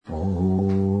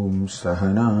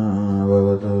सहना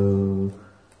भवतु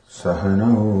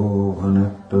सहनौ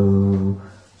भुनक्तु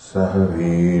सह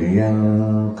वीर्यं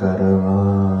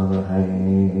करवावहै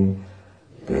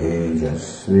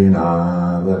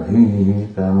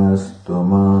तेजस्विनावधीतमस्तु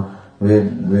मा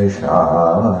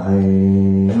विद्विषावहै।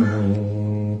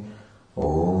 ॐ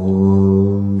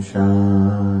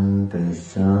शान्ति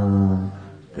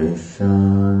शान्ति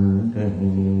शान्तिः।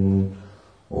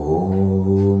 ॐ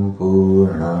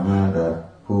पूर्णमदः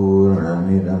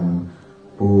पूर्णमिदं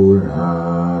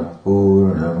पूर्णात्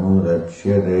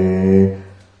पूर्णमुदच्यते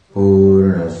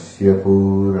पूर्णस्य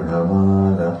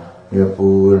पूर्णमादाय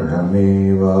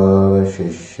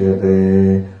पूर्णमेवावशिष्यते।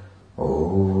 ॐ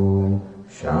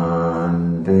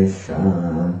शान्ति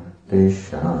शान्ति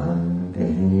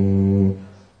शान्तिः।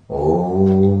 ॐ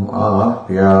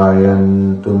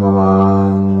आप्यायन्तु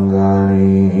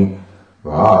ममाङ्गानि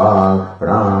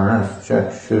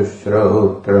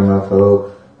वाक्प्राणश्चक्षुश्रोत्रमथो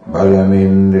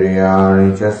बलमिन्द्रियाणि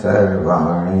च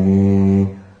सर्वाणि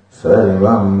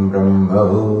सर्वं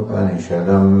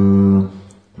ब्रह्मोपनिषदम्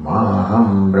माहं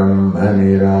ब्रह्म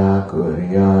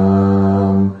निराकुर्याम्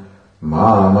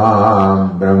मा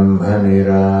ब्रह्म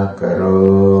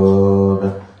निराकरोत्।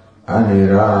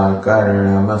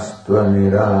 अनिराकरणमस्तु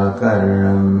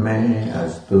निराकरणं मे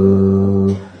अस्तु।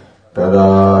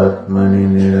 तदात्मनि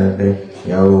निरते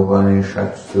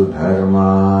उपनिषत्सु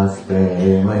धर्मास्ते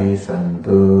मयि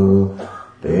सन्तु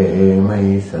ते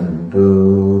मयि सन्तु।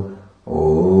 ॐ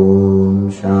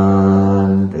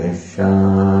शान्ति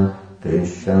शान्ति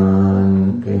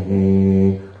शान्तिः।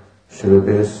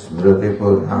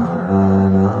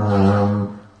 श्रुतिस्मृतिपुराणानाम्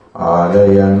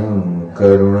आलयम्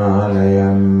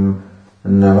करुणालयम्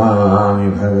नमामि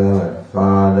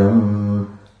भगवत्पादम्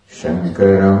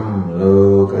शङ्करम्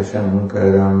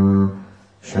लोकशङ्करम्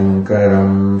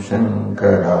शङ्करम्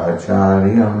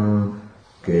शङ्कराचार्यम्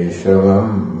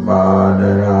केशवम्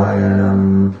बादरायणम्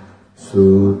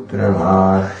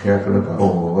सूत्रभाष्यकृतौ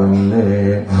वन्दे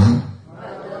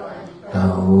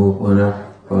तौ पुनः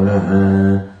पुनः।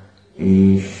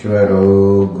 ईश्वरो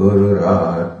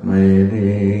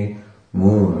गुरुरात्मेति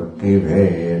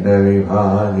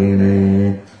मूर्तिभेदविभागिने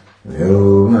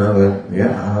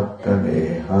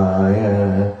व्योमवद्व्याप्तदेहाय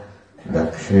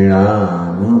दक्षिणामूर्तये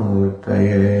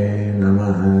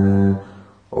नमः।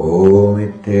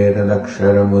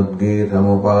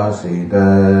 ओमित्येतदक्षरमुद्गीतमुपासीत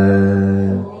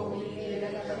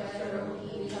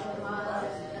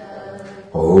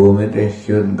ओमिति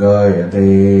ह्युद्गायते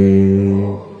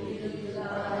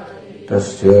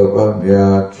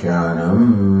तस्योपव्याख्यानम्।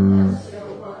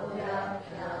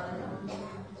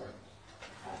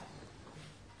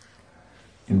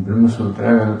 In Brahma Sutra,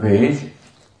 on page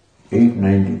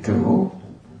 892,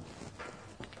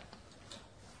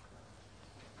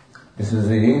 this is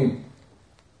the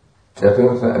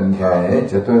Chaturtha Adhyaya,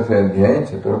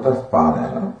 Chaturtha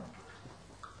Pada.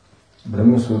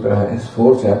 Brahma Sutra has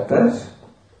 4 chapters.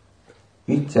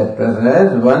 Each chapter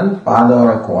has 1 pada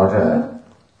or a quarter.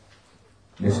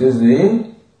 This is the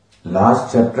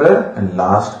last chapter and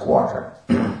last quarter.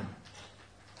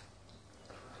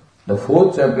 The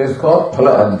 4th chapter is called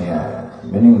Phala Adhyaya,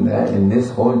 meaning that in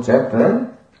this whole chapter,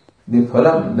 the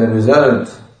phala, the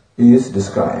result is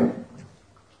described.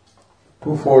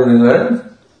 2-fold results,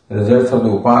 results of the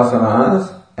upasanas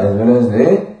as well as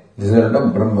the result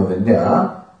of Brahma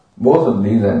Vidya, both of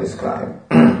these are described.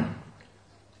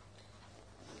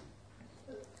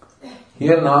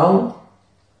 Here now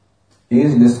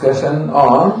is discussion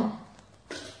on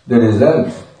the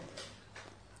results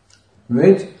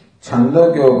which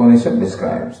Chandogya Upanishad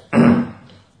describes.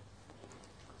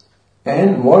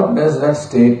 And what does that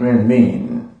statement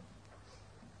mean?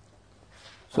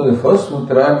 So the first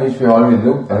sutra which we already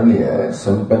looked earlier,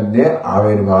 Sampadya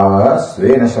Avirbhava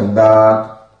Svena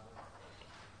Shabdat.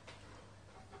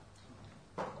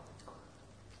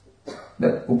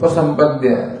 The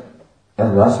Upasampadya,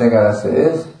 as Bhashyakara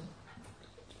says,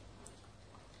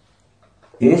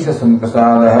 Esha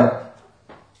Samprasadaha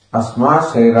अस्मात्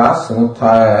शरीरात्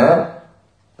समुत्थाय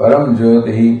परम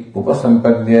ज्योतिः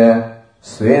उपसंपद्य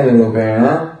स्वेन रूपेण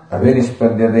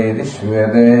अभिनिष्पद्यते इति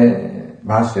श्रूयते।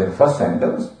 भाष्य first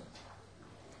sentence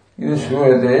इति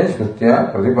श्रूयते श्रुत्या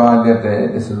प्रतिपाद्यते।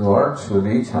 This is what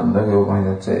Shruti Chandogya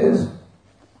Upanishad says.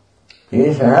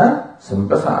 एषः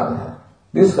संप्रसादः,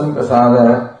 this संप्रसादः,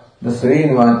 the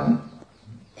serene one,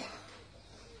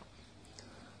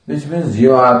 which means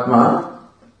जीवात्मा.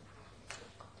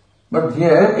 But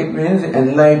here it means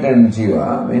enlightened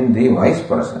jiva, means the wise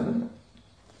person,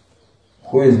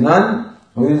 who is one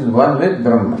with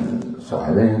Brahman. So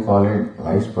either you call it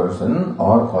wise person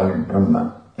or call it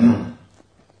Brahman.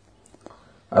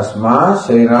 Asma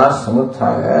Shaira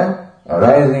Samuthaya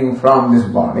arising from this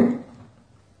body.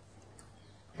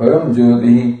 Param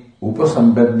Jyoti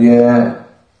upasampadya.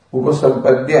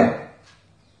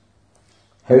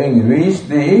 Having reached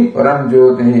the Param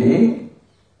Jyoti,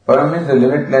 Param means the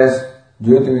limitless,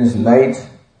 Jyoti means light.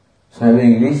 So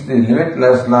having reached the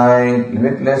limitless light,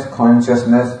 limitless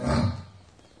consciousness,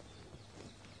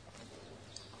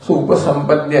 so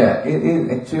upasampadya, it is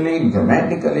actually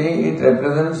grammatically, it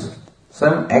represents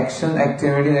some action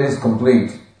activity that is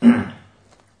complete.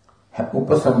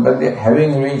 Upasampadya,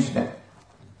 having reached it.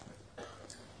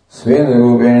 Svena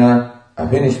rupena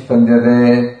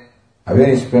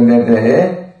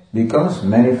abhinishpadyate becomes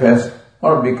manifest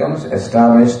or becomes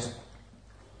established.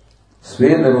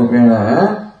 Svena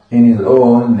rupena in his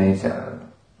own nature.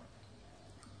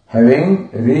 Having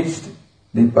reached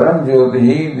the Param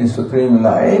Jyoti, the Supreme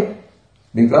Light,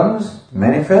 becomes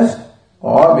manifest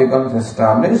or becomes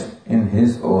established in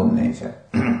his own nature.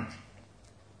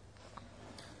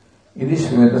 It is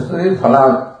Shveta.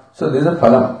 So this is a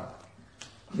phalam.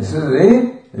 This is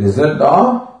the result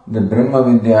of the Brahma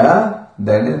Vidya,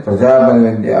 that is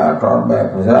Prajapati Vidya, taught by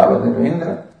Prajapati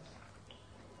Indra.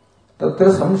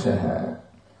 Tatra samshaya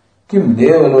kim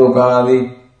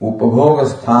devalokadi upabhoga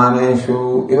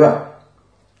sthaneshu iva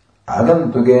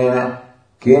agantugena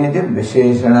kenjit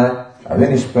visheshana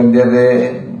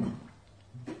abhinishpadyate.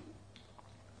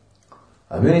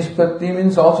 Abhinishpatti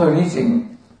means also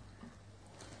reaching.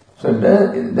 So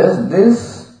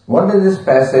what does this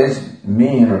passage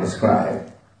mean or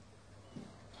describe?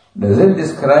 Does it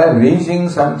describe reaching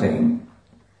something?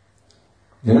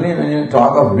 Generally when you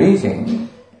talk of reaching,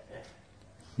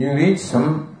 you reach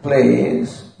some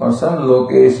place or some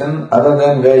location other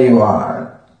than where you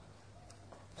are.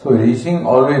 So reaching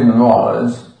always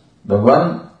involves the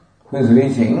one who is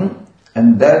reaching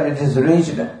and that which is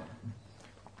reached.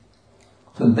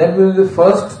 So that will be the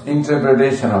first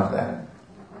interpretation of that.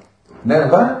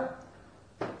 Therefore,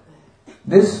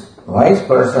 this wise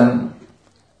person,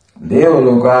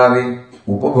 Devalokadi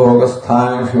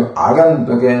Upabhogasthāneshu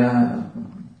Agantukena.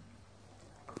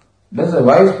 Does a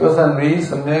wise person reach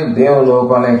something like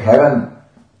Devaloka, like heaven?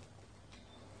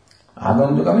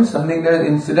 Agantuka means something that is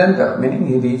incidental, meaning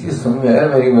he reaches somewhere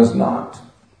where he was not.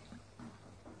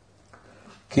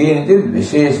 Kenchid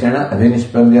visheshana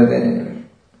abhinishpadyate.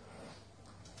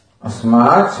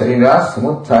 Asmat sharira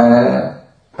samuthaya,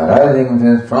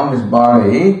 arising from his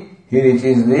body, he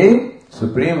reaches the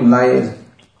supreme light.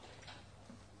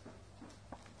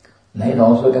 Light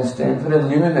also can stand for a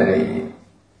luminary.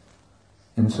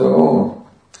 And so,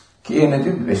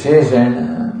 kenachit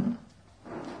visheshana.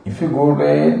 If you go to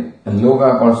a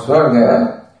loka called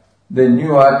Swarga, then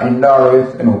you are endowed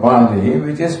with an upadhi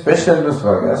which is special to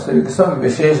Swarga. So some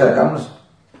vishesha comes.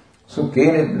 So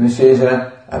kenit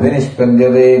vishesha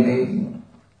abhinishpadyate.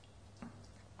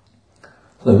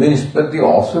 So Vinishpati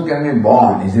also can be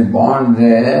born. Is it born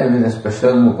there with a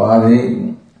special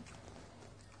upadhi?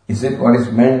 Is it what is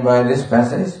meant by this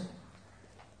passage?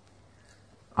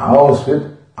 House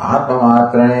with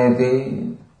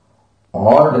Atmamatrayati.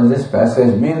 Or does this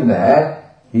passage mean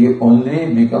that he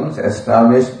only becomes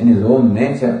established in his own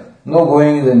nature? No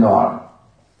going is involved.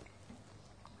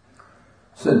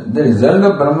 So the result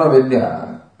of Brahma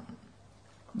Vidya,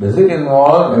 does it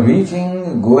involve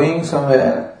reaching, going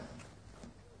somewhere?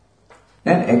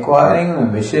 And acquiring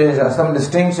a vishesha, some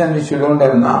distinction which you don't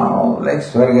have now, like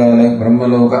Swarga, like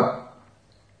Brahmaloka.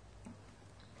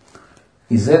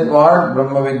 Is that what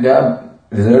Brahma Vidya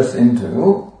results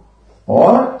into?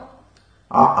 Or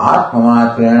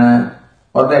Atmamatrana,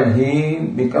 or that he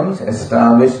becomes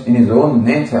established in his own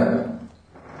nature,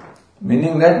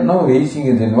 meaning that no reaching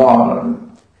is involved,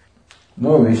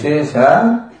 no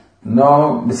vishesha,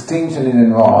 no distinction is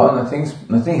involved,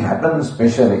 nothing happens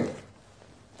specially.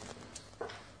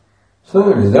 So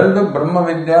the result of Brahma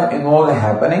Vidya involves a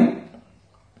happening,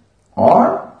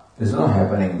 or there is no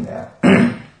happening there.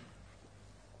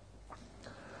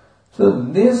 So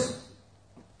this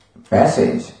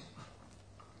passage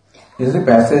is the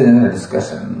passage in the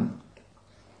discussion,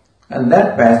 and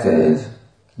that passage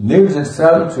leads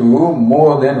itself to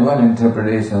more than one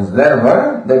interpretation.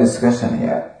 Therefore, the discussion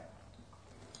here.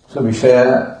 So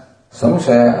Vishaya,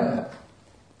 Samshaya.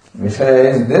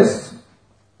 Vishaya is this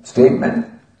statement.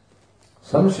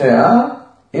 Samshaya,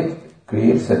 it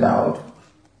creates a doubt.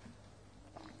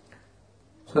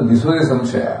 So this was a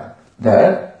samshaya,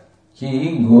 that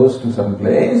he goes to some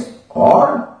place,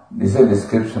 or this is a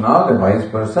description of the wise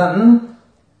person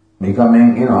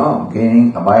becoming,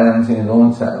 gaining abidance in his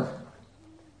own self.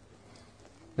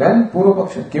 Then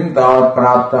Purvapaksha, kim tavat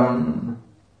praptam.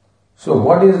 So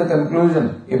what is the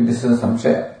conclusion if this is a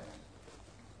samshaya?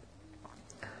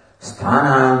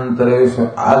 स्थानांतरेषु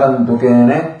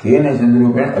आगंतुकेन केनचित्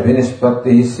रूपेण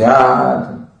अभिनिष्पत्तिः स्यात्.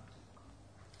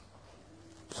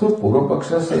 So Purva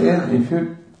Paksha says, if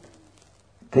you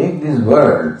take these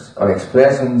words or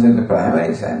expressions in the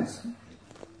primary sense,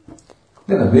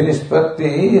 then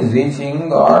Abhinispatti is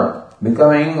reaching or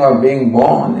becoming or being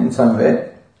born in some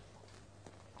way.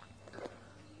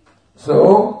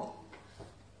 So,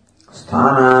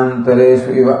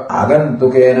 sthanantareshu iva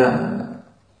agantukena,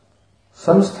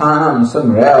 some sthanam,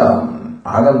 some realm,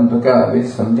 agantuka, which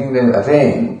is something that is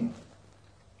attained.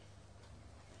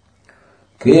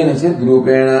 Kenachit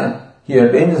rupena, he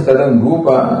attains certain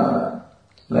rupa,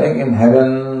 like in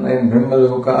heaven, in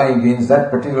Brahmaloka, he gains that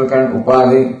particular kind of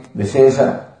upadhi,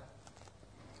 vishesha,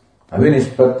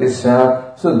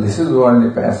 abhinishpattisya. So this is what the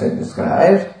passage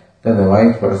describes, that the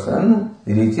wise person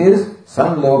reaches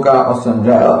some loka or some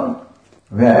realm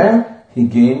where he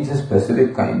gains a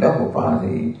specific kind of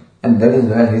upadhi, and that is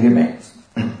where he remains.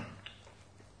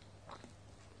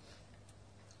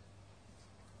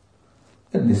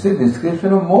 And this is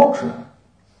description of moksha.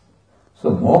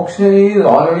 So moksha is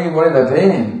already what is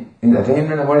attained. In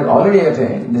attainment of what is already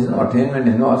attained. This is not attainment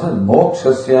in no sense.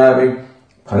 Mokshasya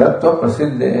phalatva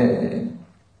prasiddhe.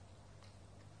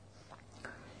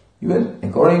 Even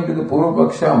according to the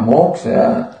Purva Paksha,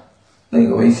 moksha, like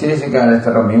Vaisheshika,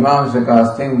 etc.,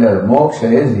 Mimamsakas think that moksha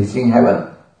is reaching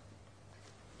heaven.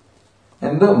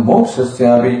 And the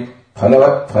mokshasya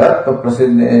phalatva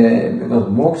prasiddhe, because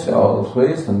moksha also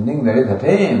is something that is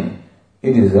attained.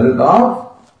 It is a result of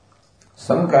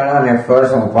some kind of effort,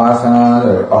 some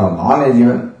upasana or knowledge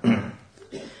even.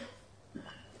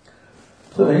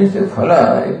 So when you say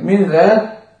phala, it means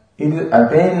that it is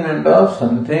attainment of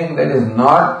something that is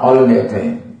not already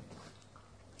attained.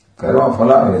 Karma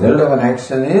phala, result of an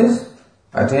action is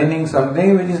attaining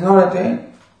something which is not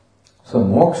attained. So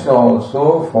moksha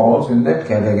also falls in that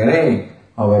category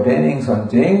of attaining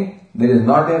something that is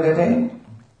not yet attained.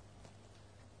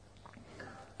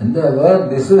 And therefore,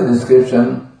 this is a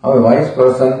description of a wise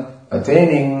person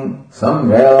attaining some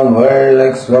realm, world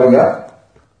like Swarga,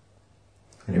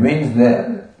 remains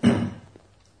there.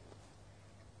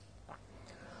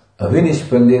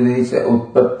 Avinishpati is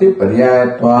utpatti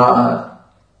paryayatva.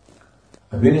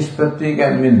 Avinishpati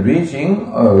can mean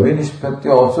reaching, or avinishpati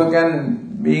also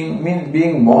can mean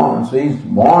being born. So he is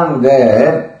born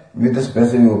there with a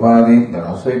specific upadhi. Then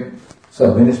also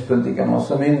so avinishpati can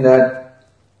also mean that.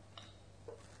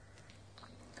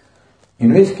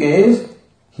 In which case,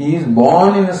 he is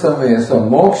born in some way. So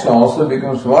moksha also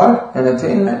becomes what? An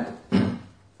attainment.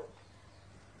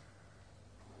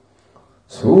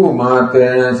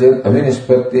 Sumatrena chet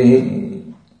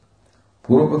avinishpati.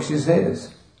 Purvapakshi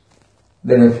says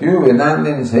that a few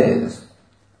Vedantin says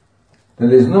that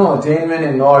there is no attainment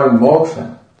involved in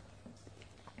moksha.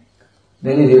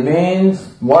 Then he remains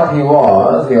what he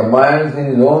was, he abides in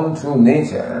his own true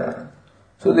nature.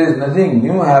 So there is nothing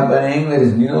new happening, there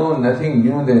is nothing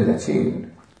new that is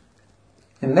achieved.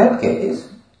 In that case,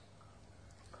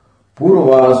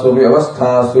 Purvasu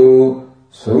vyavasthasu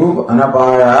swarup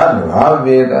anapaya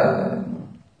bhavveda.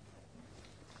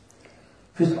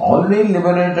 If it's already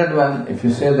liberated one, if you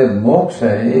say that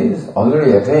moksha is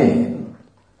already attained,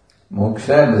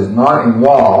 moksha does not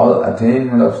involve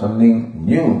attainment of something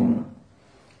new.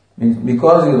 Means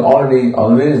because he is already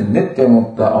always nitya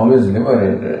mukta, always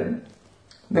liberated,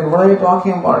 then what are you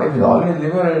talking about? If he's already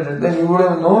liberated, then you would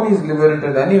have known he's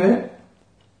liberated anyway.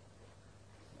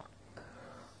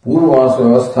 Purvasu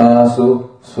avasthasu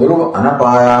swarupa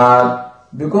anapayat.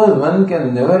 Because one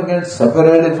can never get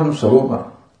separated from swarupa.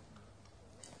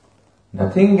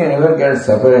 Nothing can ever get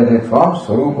separated from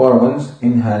swarupa or one's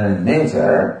inherent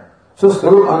nature. So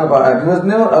swarupa anapayat, he was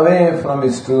never away from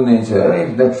his true nature.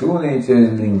 If the true nature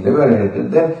is being liberated,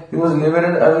 then he was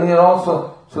liberated earlier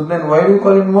also. So then why do you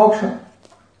call it moksha?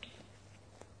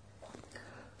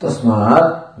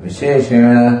 Tasmat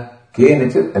visheshena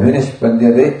kenachit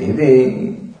abhinishpadyate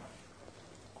iti.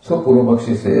 So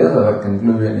Purvapakshi says, our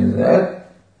conclusion is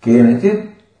that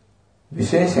kenachit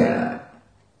visheshena.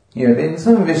 He attains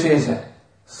some vishesha.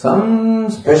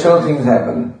 Some special things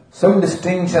happen. Some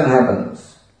distinction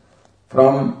happens.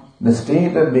 From the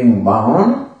state of being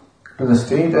bound to the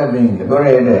state of being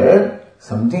liberated,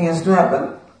 something has to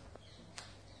happen.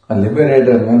 A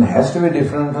liberated one has to be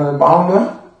different from the bound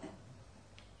one.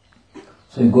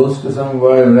 So he goes to some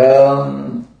world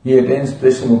realm, he attains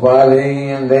special upadhi,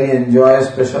 and then he enjoys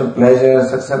special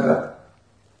pleasures, etc.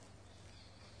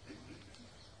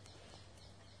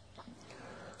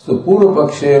 So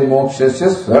Purvapakshe mokshasya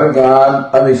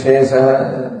svargad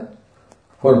avishesha.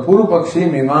 For Purvapakshi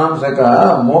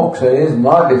Mimamsaka, moksha is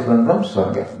not different from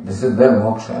Swarga. This is their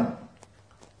moksha.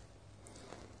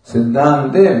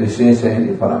 Siddhante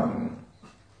Visheshayani Phalam.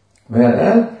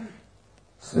 Whereas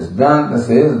Siddhanta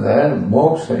says that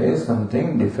moksha is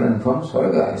something different from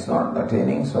Swarga. It's not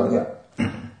attaining Swarga.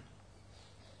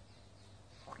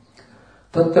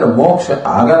 Tatra moksha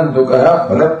agantuka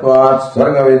phalatvat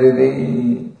Swarga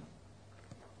vediti.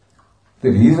 The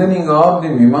reasoning of the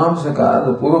Mimamsaka,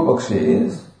 the Purva-Pakshi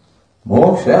is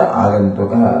moksha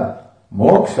agantuka.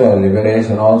 Moksha,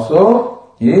 liberation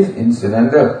also is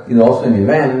incidental, is also an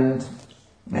event,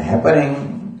 a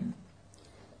happening.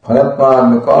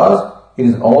 Phalatvat because it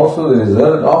is also the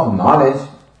result of knowledge.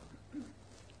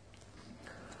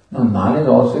 Now knowledge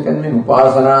also can mean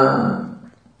upasana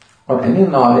or any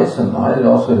knowledge, so knowledge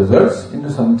also results into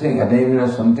something, attainment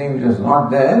of something which is not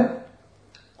there.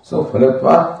 So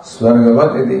phalatvat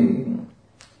swargavat iti.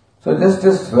 So just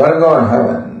as swarga or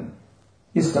heaven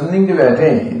is something to be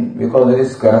attained because it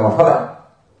is karma phala.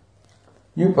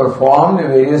 You perform the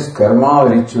various karma or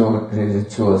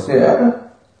rituals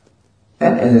here,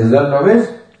 and as a result of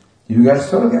it, you get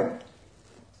Swarga.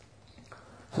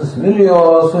 So similarly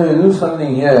also you do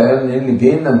something here, namely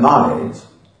gain the knowledge.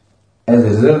 As a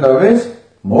result of which,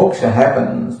 moksha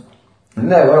happens. And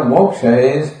therefore moksha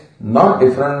is not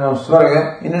different from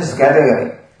Swarga in its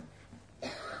category.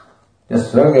 The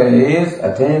Swarga is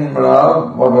attainment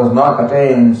of what was not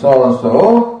attained, so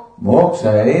also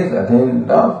moksha is attainment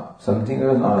of something that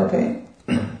was not attained.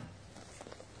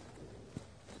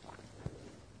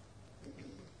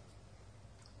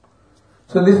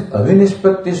 So this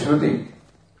avinishpatti shruti,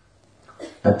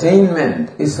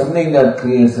 attainment is something that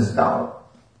creates this doubt.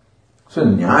 So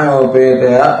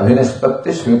nyayopetaya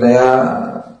avinishpatti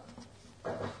shrutaya.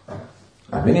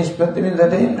 Avinishpatti means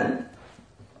attainment.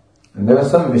 And there was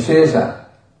some vishesha.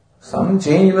 Some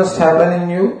change must happen in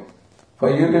you for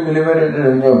you to be liberated.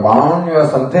 When you are bound, you are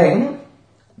something.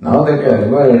 Now that you are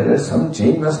liberated, some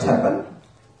change must happen.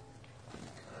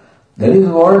 That is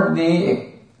what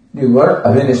the word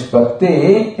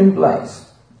avinishpatti implies.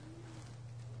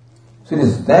 So it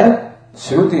is that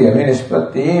shruti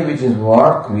avinishpatti which is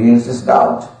what creates this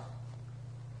doubt.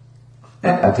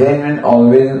 And attainment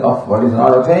always of what is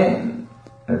not attained,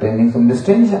 attaining some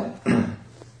distinction.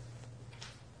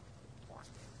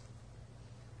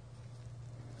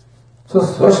 So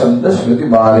swashabda shruti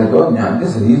bharito jnana,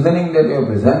 this reasoning that you have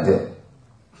presented,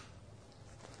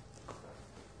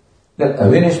 that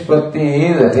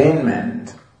avinishpatti is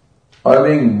attainment, or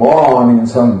being born in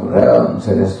some realm,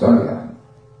 such as Swarga.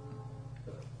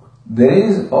 There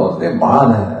is also a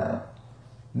bhana.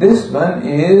 This one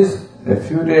is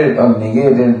refuted or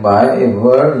negated by a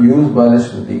word used by the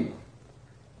Shruti.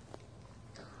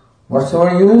 What's the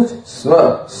word used?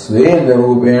 Svena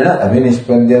rupena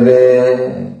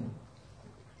avinishpadyate.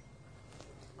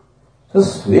 So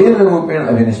svena rupena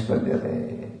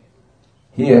avinishpadyate.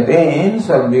 He attains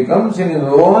or becomes in his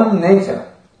own nature.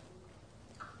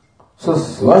 So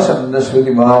swashabda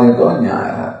shruti bharito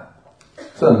nyaya.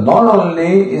 So not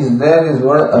only is there this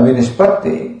word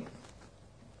avinishpatti,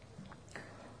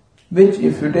 which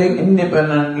if you take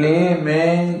independently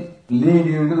may lead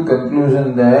you to the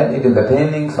conclusion that it is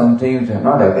attaining something which you have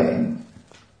not attained.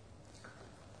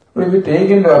 But if you take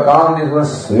into account this word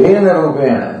svena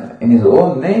rupena, in his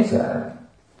own nature,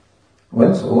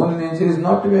 one's own nature is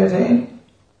not to be attained.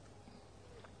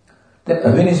 Then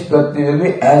avinishpatti will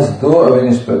be as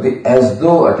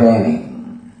though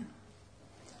attaining,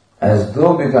 as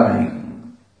though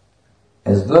becoming,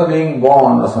 as though being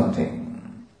born or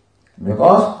something.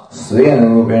 Because svena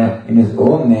rupena, in his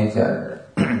own nature.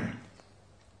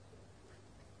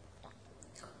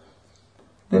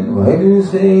 Then why do you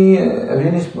say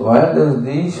why does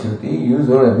the Shruti use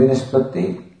the word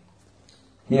avinishpatti?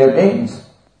 He attains.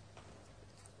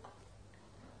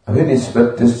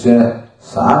 Avinishpattischa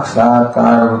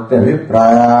साक्षात्कार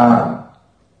अभिप्राय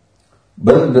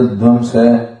बंध ध्वंस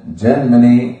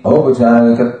जन्मनि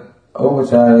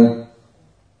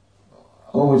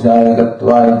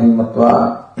औपचारिकत्वादि मत्वा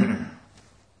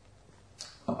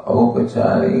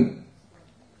औपचारिक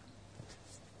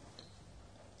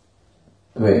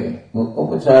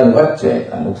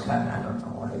looks like I don't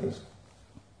know what it is.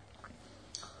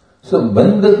 So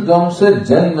बंध ध्वंस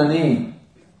जन्मनि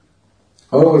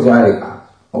औपचारिकत्व.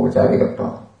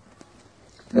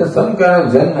 There's some kind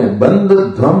of janma,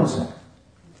 bandha dhvamsa.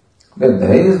 That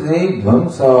there is the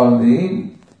dhvamsa or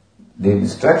the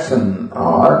destruction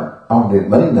or of the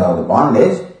bandha or the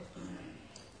bondage.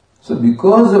 So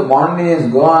because the bondage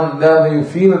is gone, then you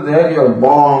feel that you are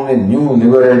born a new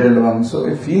liberated one. So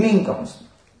a feeling comes.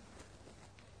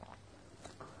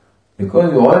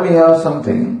 Because you already have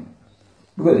something.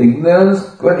 Because ignorance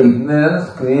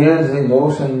creates the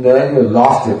notion that you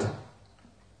lost it.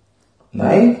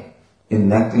 Like a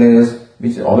necklace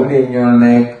which is already in your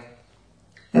neck,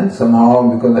 and somehow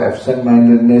because of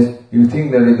absent-mindedness you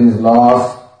think that it is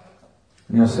lost,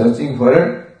 you are searching for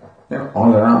it, then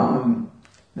all around,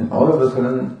 and all of a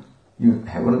sudden you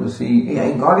happen to see, hey,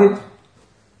 I got it.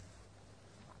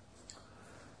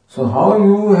 So how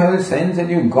you have a sense that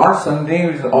you got something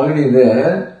which is already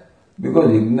there?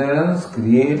 Because ignorance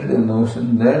created a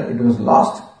notion that it was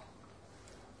lost.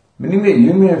 Meaning that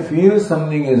you may feel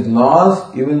something is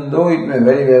lost even though it may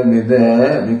very well be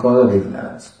there because of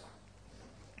ignorance.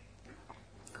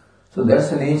 So that's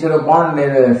the nature of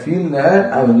bondage. I feel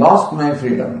that I've lost my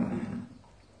freedom.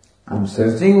 I'm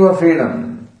searching for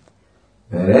freedom.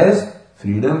 Whereas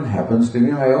freedom happens to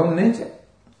be my own nature.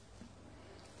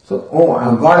 So, oh,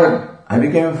 I've got it. I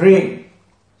became free.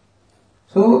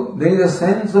 So there is a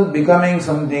sense of becoming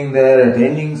something there,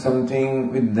 attaining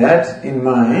something. With that in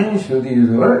mind, Shruti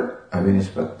uses the word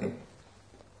Abhinishpatti.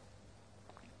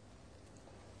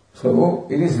 So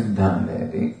it is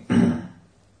Siddhanta.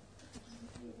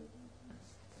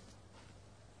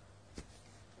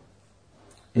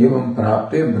 एवं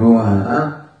प्राप्ते ब्रूमः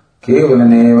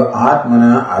केवलनेव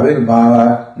आत्मना आविर्भाव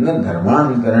न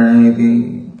धर्मान्तरणेति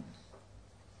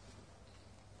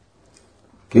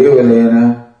केवलेन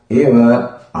एव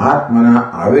आत्मना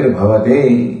आविर्भवते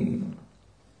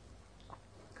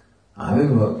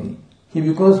आविर्भवति he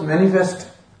becomes manifest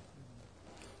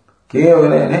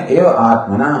केवलेन एव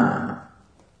आत्मना.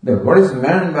 That what is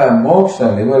meant by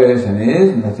moksha, liberation,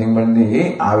 is nothing but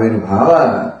the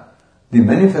avirbhava, the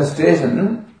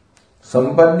manifestation.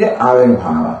 Sampadya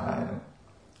avirbhava.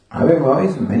 Avirbhava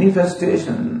is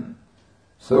manifestation.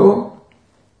 So,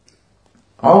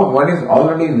 of what is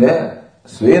already there,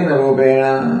 Svena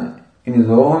Rupena, in his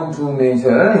own true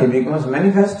nature, he becomes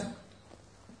manifest.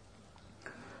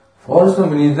 For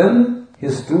some reason,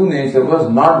 his true nature was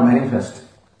not manifest,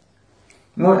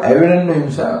 not evident to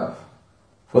himself.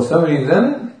 For some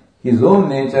reason, his own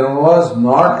nature was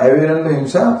not evident to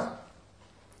himself.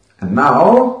 And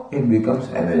now it becomes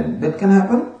evident. That can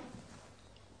happen.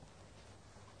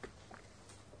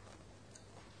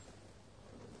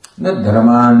 The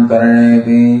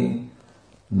dharmantaraneti,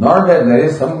 not that there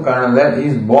is some kind of that he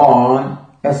is born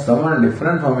as someone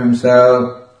different from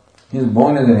himself. He is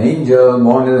born as an angel,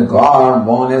 born as a god,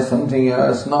 born as something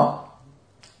else. No.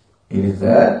 It is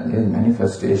that there is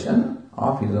manifestation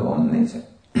of his own nature.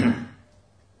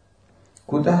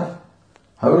 Kutah?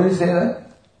 How do we say that?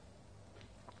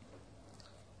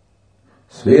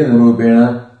 Svena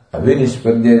Rupena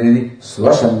Abhinishpadyati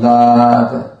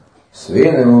Swashabdat.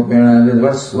 Svena Rupena, there is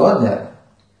what Swa there.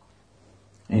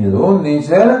 In his own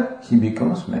nature, he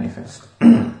becomes manifest.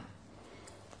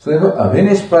 So therefore,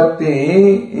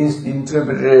 Abhinishpatti is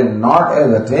interpreted not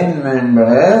as attainment but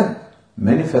as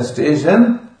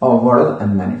manifestation of what is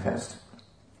unmanifest.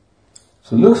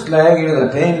 So looks like it is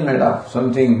attainment of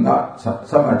something, not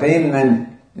some attainment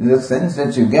is a sense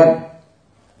that you get.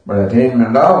 But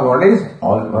attainment of what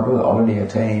was already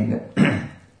attained.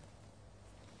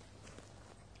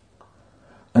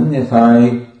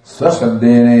 Anyathai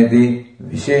swashabdeneti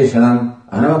visheshanam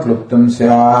anavakluptam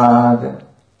syad.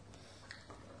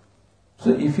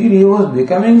 So if he was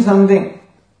becoming something,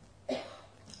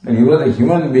 when he was a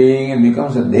human being and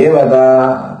becomes a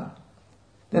devata,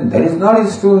 then that is not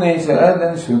his true nature.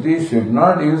 Then Shruti should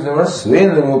not use the word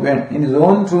Svena Rupen in his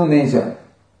own true nature.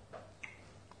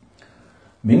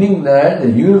 Meaning that the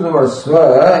use of the word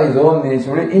Swa, his own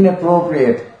nature, is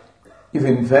inappropriate. If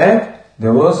in fact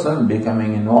there was some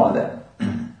becoming involved there.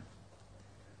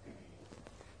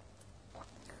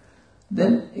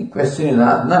 Then a question is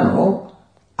asked, no,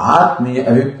 Atmiya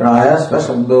Abhipraya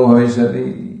Swashabdo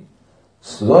Bhavishati.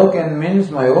 Swa can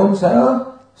mean my own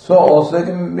self, Swa also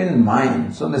can mean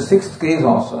mine. So the sixth case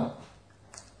also.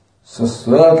 So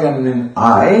Swa can mean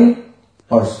I,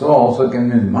 or Swa also can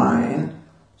mean mine.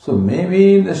 So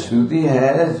maybe the Shruti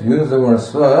has used the word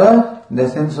Swa in the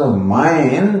sense of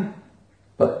mine,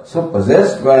 so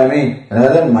possessed by me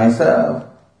rather than myself.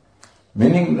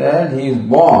 Meaning that he is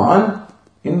born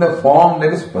in the form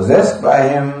that is possessed by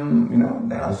him,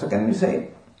 that also can be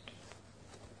said.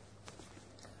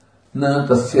 Na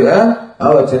tasya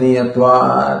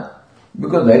avachaniyatvat,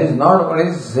 because that is not what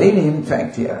is said in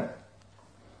fact here.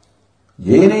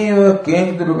 Yeneva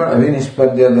kenchit rupan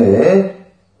abhinishpadyate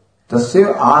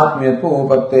tasya atmiyatva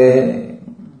upatte.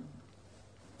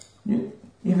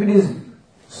 If it is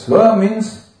Swa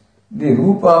means the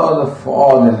rupa or the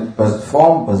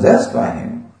form possessed by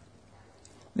him,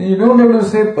 then you don't have to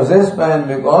say possessed by him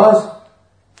because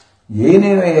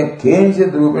yeneva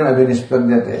kenchit rupan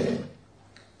abhinishpadyate.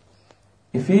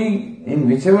 If he, in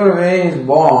whichever way is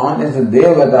born as a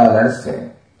devata, let's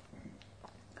say,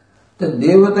 The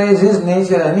Devata is his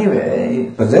nature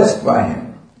anyway, possessed by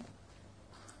him.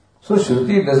 So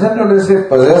Shruti doesn't want to say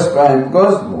possessed by him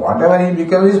because whatever he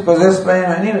becomes is possessed by him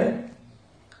anyway.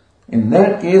 In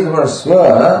that case, our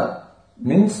Swa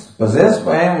means possessed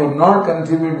by him would not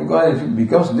contribute because if it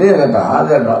becomes Devata,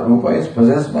 that Rupa is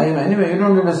possessed by him anyway. You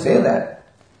don't have to say that.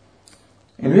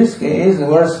 In which case, the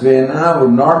word Svena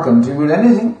would not contribute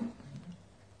anything.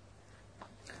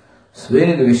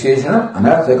 Svena Visheshana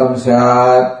Anarthakam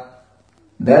Syat.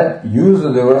 That use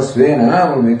of the word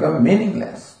Svena will become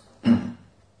meaningless.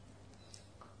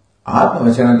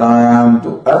 Atmavachanatayam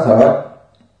tu arthavat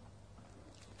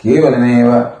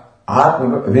kevalameva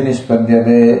atma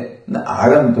vinishpadyate na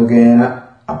agantukena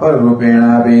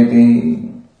aparrupena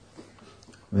apeti.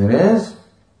 Whereas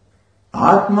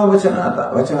Atma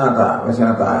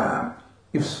vachanatayam,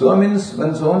 if so means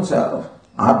one's own self,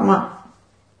 Atma,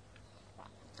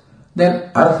 then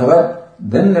arthavat,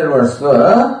 then that word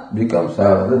Swa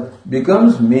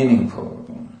becomes meaningful.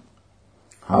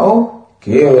 How?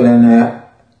 Kevalena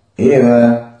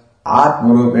eva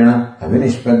atmarupena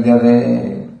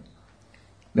avinishpadyate.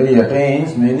 Then he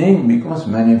attains meaning, becomes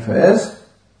manifest,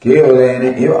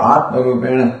 kevalena eva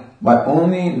atmarupena, by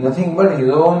only nothing but his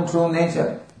own true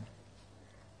nature.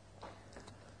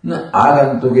 Na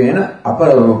agantukena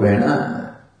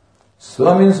apararupena.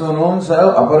 Swa means one own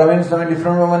self, apara means something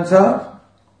different from oneself.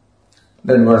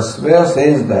 Then verse 12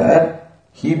 says that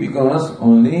he becomes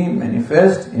only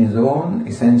manifest in his own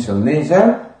essential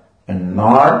nature and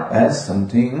not as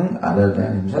something other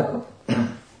than himself.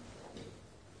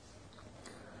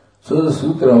 So the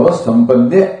sutra was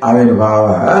Sampadya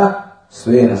Avirbhava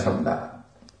Svena Shabda.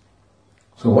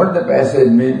 So what the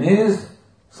passage means is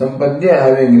Sampadya,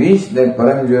 having reached that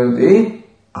Paramjyoti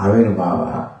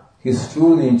Avirbhava, his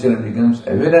true nature becomes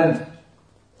evident,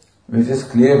 which is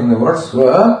clear from the word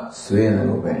Swa, Svena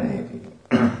Rupena iti.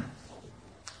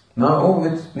 Now,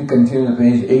 we continue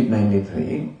page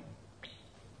 893.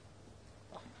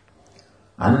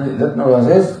 And Ratnava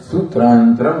says,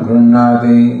 Sutrantaram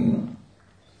Grunnati.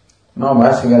 Now,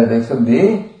 Bhashyakara takes up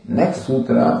the next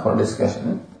sutra for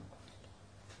discussion.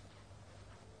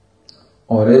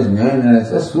 Or as Jnana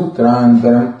says,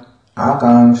 Sutrantaram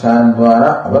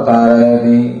Akanksha-dvara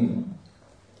avatarayati.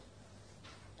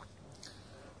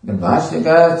 The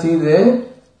Bhashyakara sees a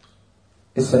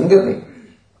Sangati,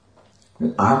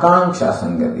 Akanksha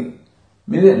Sangati.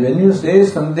 Means that when you say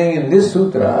something in this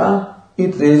sutra,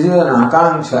 it raises an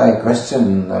Akanksha, a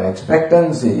question or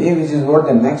expectancy, which is what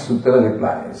the next sutra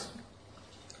replies.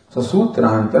 So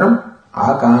Sutrantaram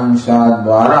Akanksha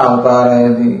Dvara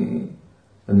Avatarayati.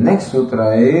 The next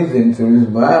sutra is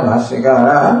introduced by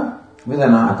Bhashyakara with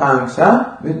an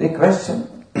Akanksha, with a question.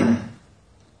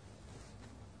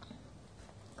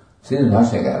 This is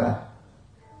Bhashyakara.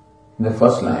 The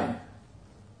first line.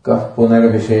 Kaf punar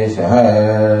vishesha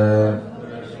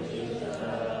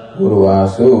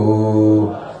urvasu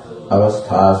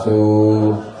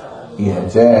avasthasu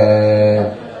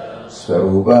ihacha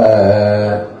swarupa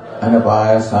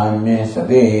anapaya samya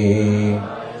sati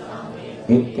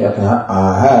ityatha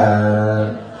aha.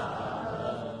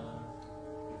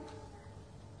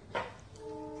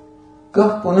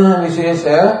 Kaf punah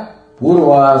vishesha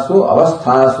Purvasu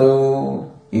avasthasu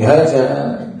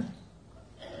ihacha.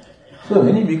 So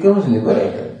when he becomes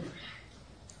liberated,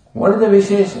 what is the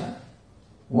Vishesha?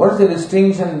 What is the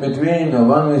distinction between the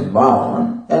one who is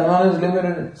bound and one who is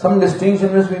liberated? Some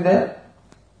distinction must be there.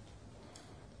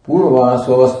 Purvasu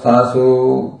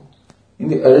avasthasu. In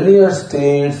the earlier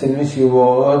states in which he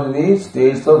was, the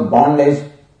states of bondage,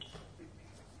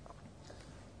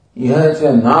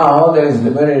 ihacha, now there is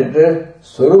liberated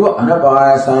Swarupa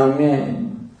Anapaya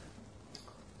Samya,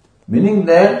 meaning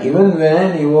that even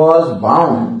when he was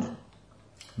bound,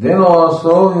 then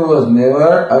also he was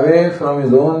never away from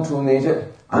his own true nature.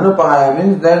 Anapaya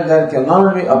means that there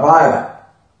cannot be apaya.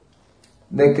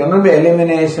 There cannot be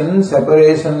elimination,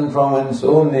 separation from one's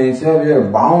own nature, we are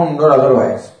bound or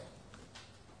otherwise.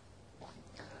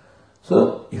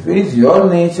 So, if it is your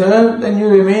nature, then you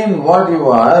remain what you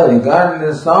are,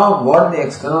 regardless of what the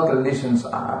external conditions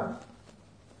are.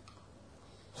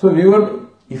 So we would,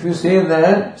 if you say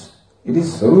that it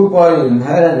is Swarupa,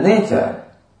 inherent nature,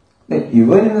 then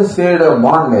even in the state of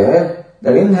bondage,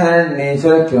 that inherent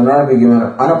nature cannot be given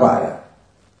anapaya.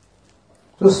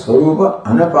 So Swarupa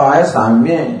Anapaya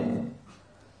Samya,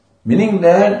 meaning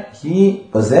that he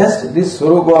possessed this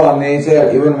Swarupa of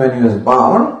nature even when he was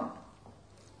bound,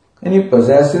 and he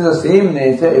possesses the same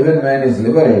nature even when he is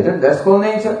liberated. That's called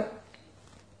nature.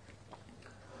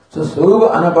 So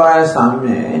Swarupa Anapaya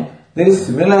Samya, there is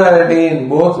similarity in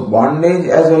both bondage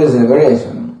as well as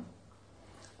liberation.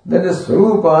 that the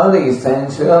Swarupa, the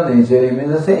essential nature,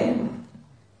 remains the same.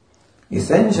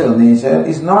 Essential nature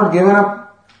is not given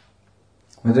up,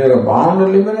 whether you are bound or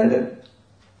liberated.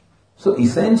 So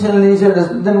essential nature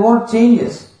then what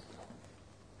changes?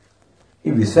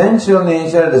 If essential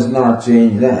nature does not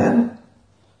change, then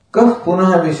kaf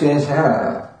punah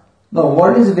vishesha. Now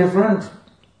what is different?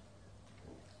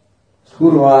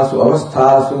 Purvasu,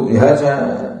 avasthasu,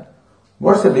 ihacha.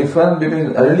 What's the difference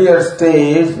between earlier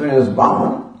states when he was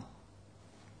bound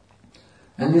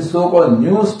and this so-called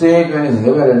new state when he is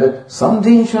liberated?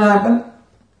 Something should happen.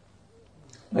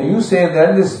 Now you say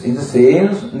that this is the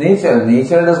same nature.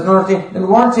 Nature does not change. Then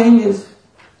what changes?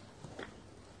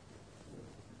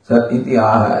 So, iti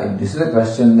aha. If this is a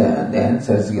question, then the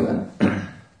answer is given.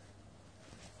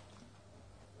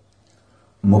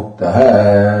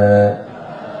 Muktaha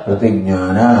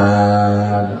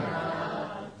pratigyanad.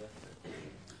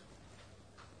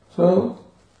 So,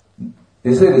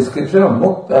 this is a description of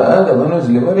mukta, the one who is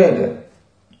liberated.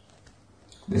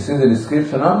 This is the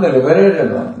description of the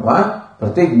liberated one. Why?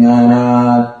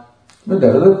 Pratigyanad. But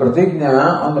there is a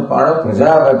pratigya on the part of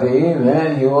Prajapati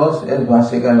when he was, as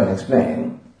Bhashyakar will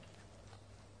explain,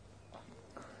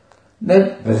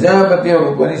 that Prajapati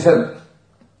of Upanishad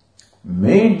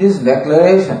made this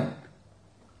declaration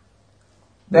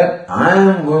that I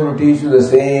am going to teach you the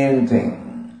same thing.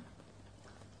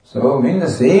 So, means the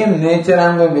same nature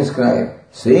I am going to describe.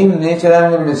 Same nature I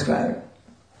am going to describe.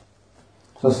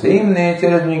 So, same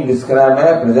nature is being described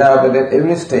by Prajapati at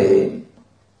every stage.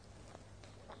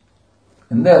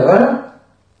 And therefore,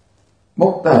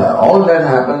 mukta, all that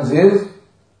happens is,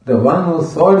 the one who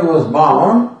thought he was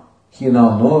bound, he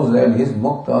now knows that he is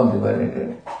mukta,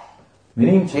 liberated.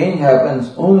 Meaning change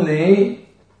happens only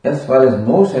as far as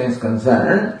notion is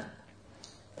concerned,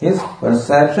 his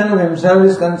perception of himself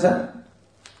is concerned.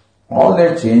 All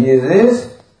that changes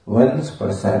is one's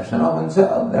perception of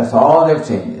himself. That's all that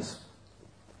changes.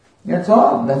 That's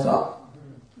all.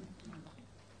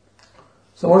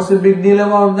 So what's the big deal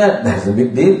about that? That's a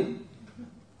big deal.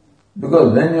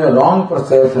 Because when you have wrong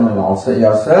perception of also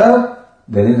yourself,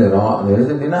 there is a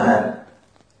denial.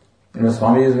 You know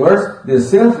Swamiji's words, there is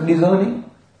self-disowning.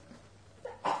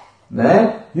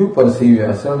 That you perceive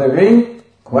yourself the way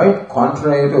quite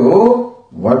contrary to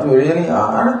what you really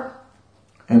are.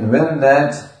 And when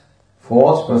that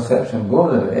false perception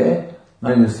goes away,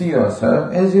 now you see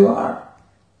yourself as you are.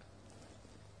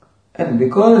 And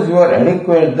because you are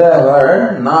adequate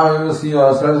there, now you see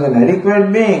yourself as an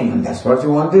adequate being. And that's what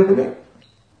you wanted to be.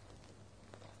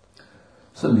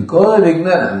 So because of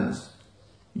ignorance,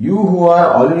 you who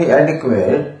are already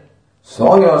adequate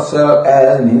saw yourself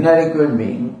as an inadequate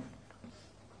being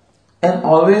and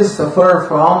always suffered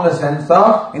from the sense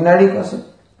of inadequacy.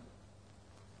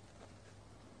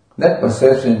 That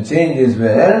perception changes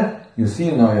where you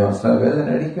see now yourself as an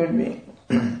adequate being.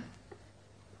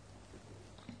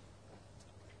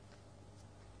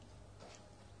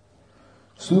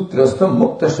 Sutrastam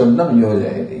mukta shabdam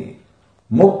yojayati.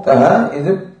 Mukta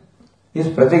is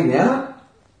pratignya.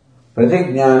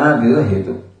 Pratignyana is a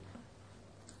hetu.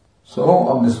 So,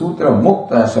 of the sutra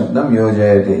mukta shabdam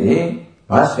yojayati,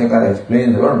 Bhashyakara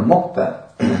explains the word mukta.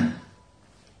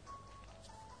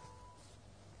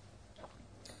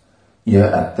 Ya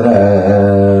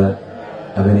atra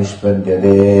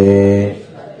abhinishpadyade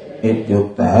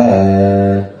ityuktaha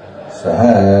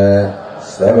saha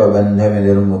sarvabandha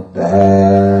vinirmuktaha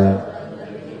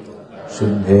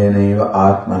shuddhenaiva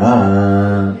atmana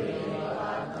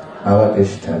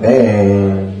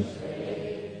avatishtade.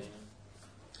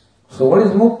 So what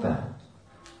is mukta?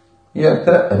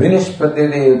 Yatra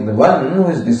abhinishpadyade, the one who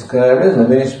is described as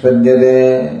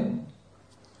abhinishpadyade.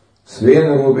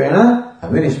 Svena rupena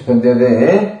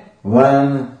abhinishpadyade,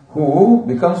 one who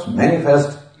becomes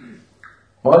manifest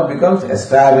or becomes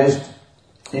established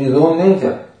in his own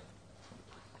nature.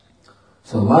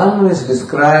 So one who is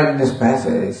described in this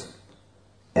passage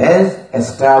as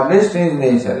established in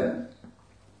his nature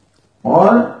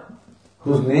or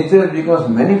whose nature becomes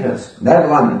manifest, that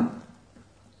one,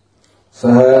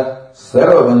 saha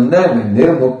sarvabandha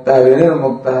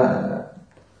vinirmukta.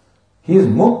 He is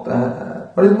mukta.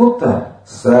 What is mukta?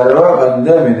 Sarva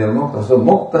bandha vinirmukta. So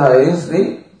mukta is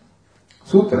the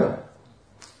sutra.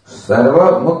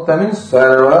 Sarva mukta means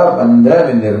sarva bandha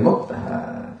vinirmukta.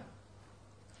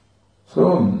 So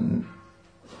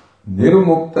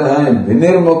nirmukta and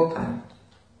vinirmukta.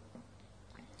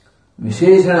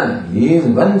 Visheshana, he is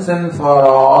once and for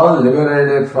all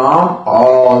liberated from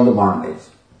all the bondage.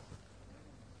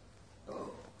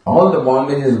 All the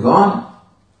bondage is gone.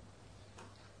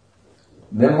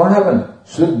 Then what happened?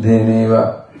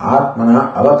 Shuddheneva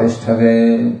atmana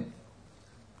avatishtave.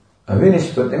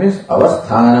 Avinishpati means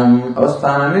avasthanam.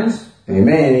 Avasthana means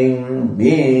remaining,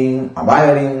 being,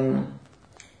 abiding.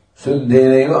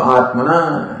 Shuddhenaiva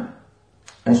atmana.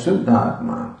 And Shuddha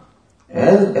Atma.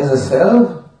 As a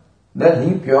self that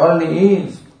he purely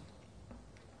is.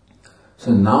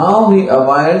 So now he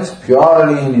abides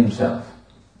purely in himself.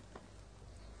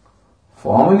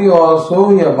 Formerly also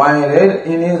he abided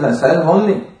in his self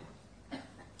only.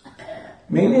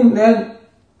 Meaning that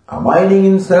abiding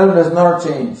in self does not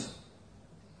change.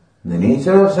 The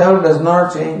nature of self does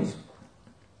not change.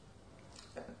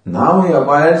 Now he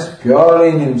abides purely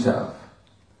in himself.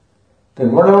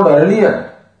 Then what about earlier?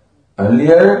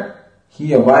 Earlier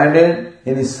he abided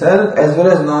in his self as well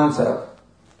as non-self.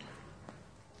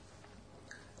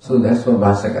 So that's what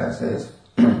Bhaskara says.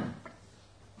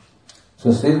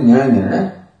 So says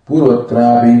Nyaya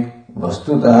Purvatrapi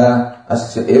Vastutah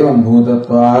Asya Evam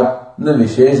Bhutatvat Na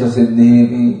Vishesha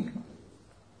Siddhi.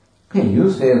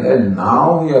 You say that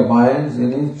now he abides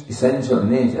in his essential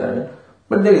nature,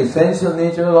 but the essential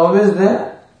nature is always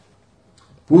there.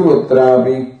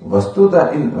 Purvatrapi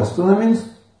Vastutah. Vastutah means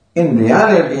in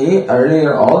reality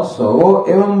earlier also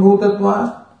Evam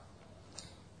Bhutatvat.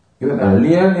 Even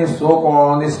earlier in his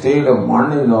so-called state of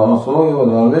bondage also, he was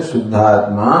always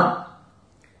Shuddhatma.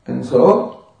 And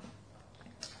so,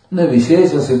 the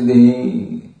Vishesha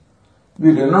Siddhi,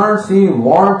 we do not see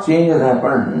what change has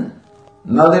happened.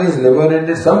 Now that he is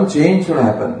liberated, some change should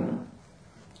happen.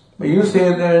 But you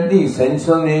say that the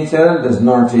essential nature does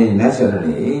not change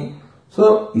naturally.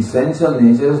 So, essential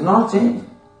nature does not change.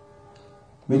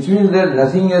 Which means that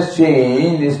nothing has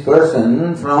changed this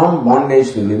person from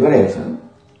bondage to liberation.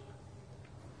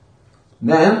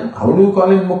 Then, how do you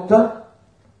call him Mukta?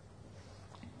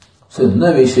 So, na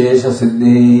Vishesha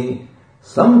Siddhi,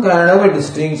 some kind of a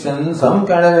distinction, some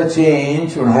kind of a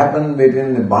change should happen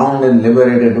between the bound and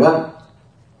liberated one.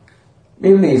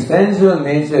 If the essential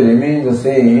nature remains the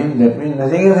same, that means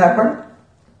nothing has happened.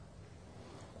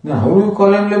 Then how do you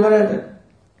call him liberated?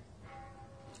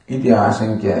 Iti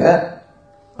asankya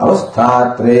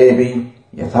avasthatrevi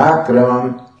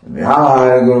yathakramam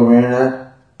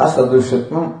vyavaharagurvena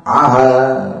asadushatvam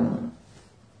aha.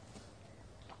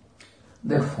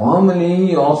 That formerly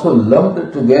he also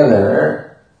lumped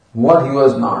together what he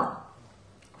was not.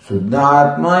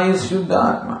 Shuddha Atma is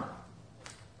Shuddha Atma.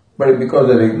 But because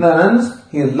of ignorance,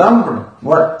 he lumped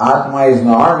what Atma is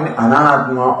not, and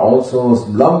Anatma also was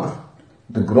lumped.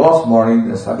 The gross body,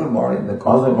 the subtle body, the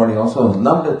causal body also was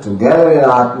lumped together with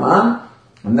Atma,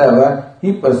 and therefore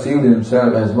he perceived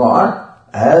himself as what?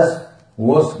 As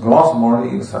was gross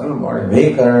body, subtle body,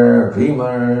 waker,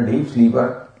 dreamer, deep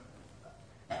sleeper.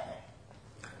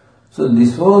 So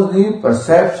this was the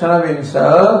perception of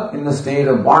himself in the state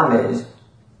of bondage,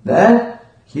 that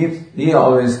he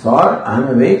always thought, I am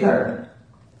a waker,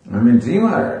 I am a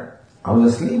dreamer, I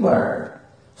was a sleeper.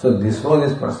 So this was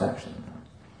his perception.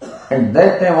 At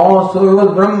that time also he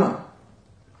was Brahma.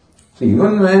 So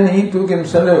even when he took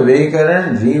himself a waker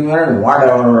and dreamer and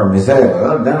whatever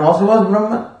miserable, then also was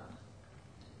Brahma.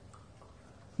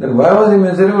 Then why was he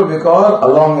miserable? Because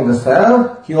along with the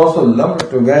self, he also lumped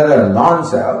together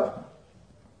non-self.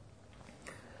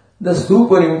 The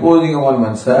superimposing upon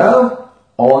oneself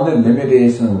all the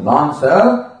limitations of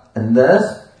non-self, and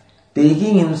thus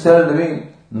taking himself to be,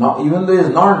 even though he has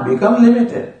not become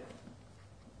limited,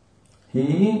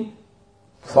 he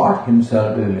thought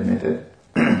himself to be limited.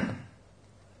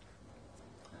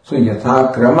 So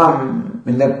yatha kramam,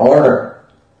 in that order,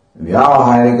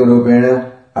 vyavaharika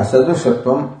rupena asadu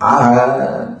shattvam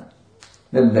aha,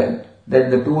 that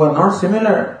the two are not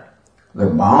similar. The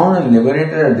bound and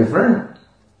liberated are different.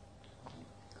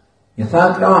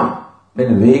 Yatha kramam,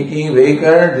 when waking,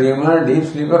 waker, dreamer, deep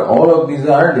sleeper, all of these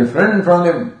are different from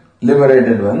the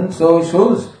liberated one. So it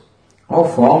shows how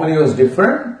formerly was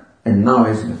different and now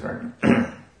is different.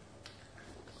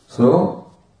 So,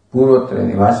 Purvatra,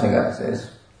 the Bhashyakara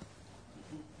says,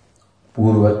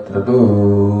 Purvatra tu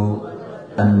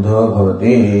andho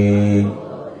bhavati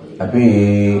api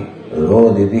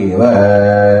roditi eva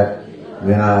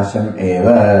vinasham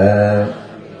eva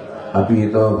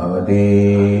apito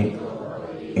bhavati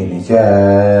inicha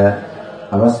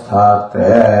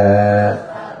avasthatra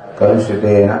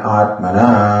kalushitena atmana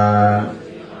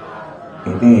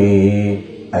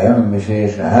iti ayam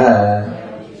visheshaha.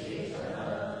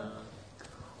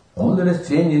 All that is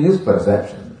change in his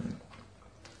perception.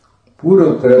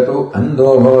 Purvatra tu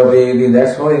andho bhavati,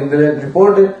 that's what Indra had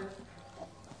reported.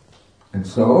 And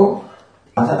so,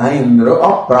 atha Indra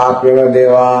aprapyava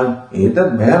devan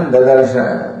etad bhayam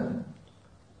dadarsha.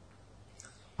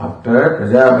 After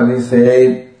Prajapati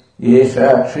said, Yesha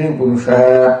Akshini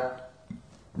Purusha,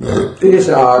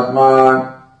 Yesha Atma,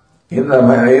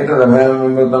 etadabhayam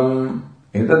amritam,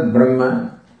 etad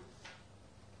brahma.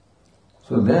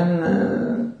 So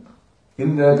then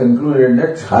Indra concluded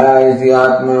that Chaya is the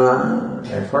Atma.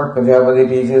 That's what Prajapati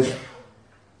teaches.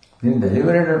 Then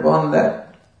deliberated upon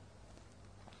that.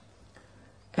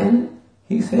 And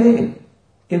he said,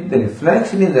 if the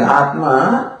reflection is the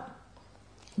Atma,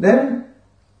 then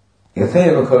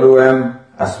yathaiva khalu ayam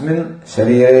asmin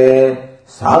sharire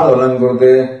sadhu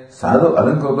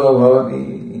alankruto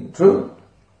bhavati. True.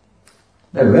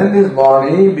 That when this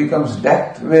body becomes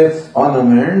decked with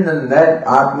ornament, then that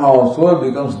Atma also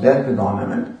becomes decked with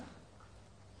ornament.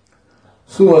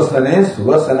 Suvasane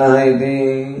suvasana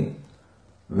iti.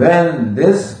 When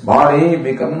this body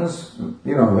becomes,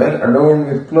 well adorned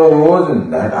with clothes,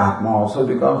 and that Atma also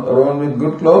becomes adorned with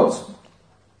good clothes.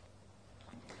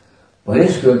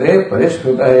 Parishkrute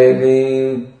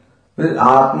parishkrutaheti. This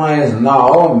Atma is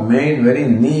now made very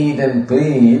neat and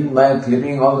clean by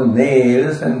clipping all the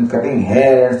nails and cutting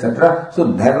hair, etc.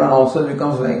 So that one also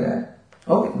becomes like that.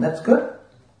 Okay, that's good.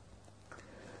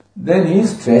 Then he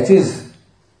stretches.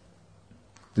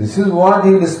 This is what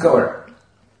he discovered.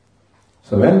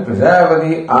 So when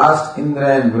Prajapati asked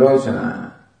Indra and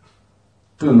Virochana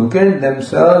to look at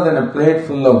themselves in a plate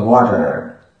full of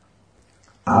water,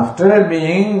 after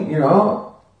being,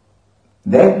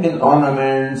 decked in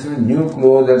ornaments, with new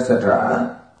clothes,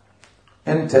 etc.,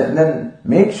 and then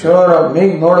make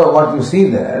note of what you see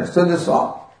there. So they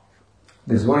saw.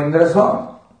 This is what Indra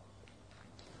saw.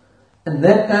 At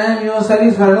that time you are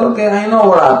satisfied, okay, I know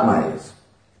what Atma is.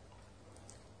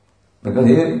 Because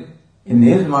in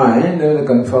his mind there was a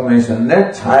confirmation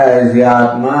that Chaya is the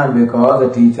Atma, because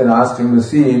the teacher asked him to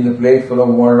see in the plate full of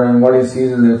water, and what he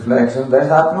sees is the reflection, that's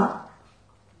Atma.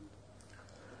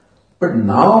 But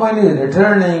now when he is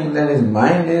returning, then his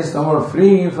mind is somewhat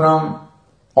free from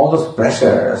all those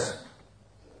pressures.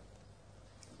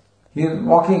 He is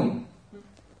walking.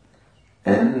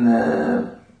 And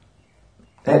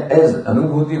as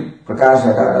Anubhuti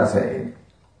Prakashakara said,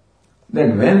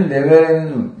 that when they were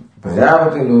in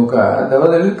Prajapati Loka, there was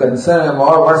a little concern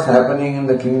about what's happening in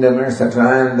the kingdom,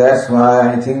 etc. And that's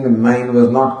why I think the mind was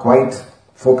not quite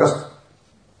focused.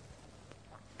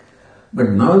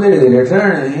 But now that he is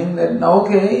returning, that now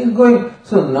okay, he's going.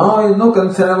 So now he is no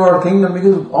concern about kingdom,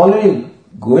 because he's already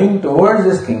going towards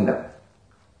this kingdom.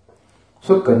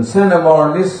 So concern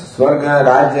about this Swarga,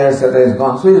 Rajya, etc. is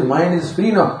gone. So his mind is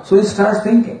free now. So he starts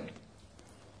thinking.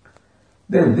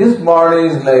 Then this body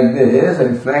is like this, a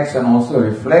reflection also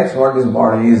reflects what this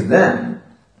body is then.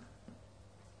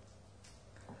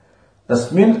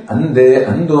 Tasmin ande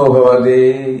ando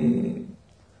bhavade.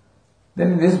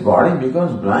 Then this body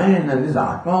becomes blind, and this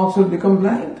Atma also becomes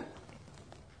blind.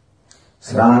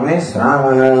 Srame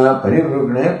srama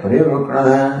parivrukne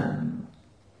parivrukna.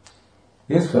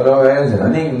 This fellow has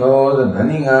running nose and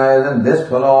running eyes, and this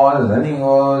fellow has running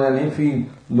nose, and if he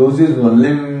loses one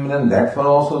limb, then that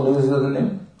fellow also loses the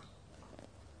limb.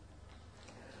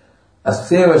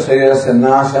 Asyeva sharirasya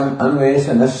nasham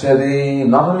anvesha nashyati.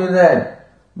 Not only that,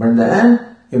 but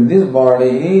then if this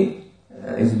body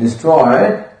is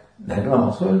destroyed, that one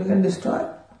also we can destroy.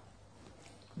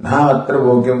 Nahatra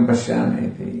bhogyam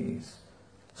pashyameti.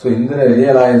 So Indra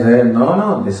realized that,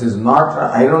 no, this is not,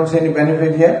 I don't see any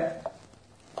benefit here.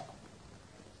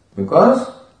 Because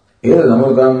etad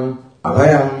amrutam,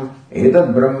 abhayam,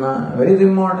 etad brahma, where is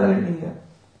immortality here?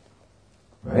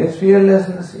 Where is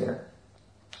fearlessness here?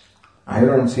 I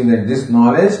don't see that this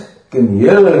knowledge can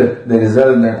yield the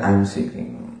result that I am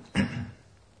seeking.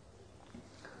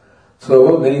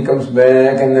 So then he comes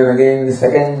back, and then again the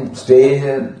second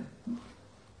stage.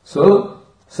 So,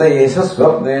 sa yesha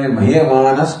swapne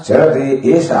mahiyamanas charati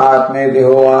esha atmeti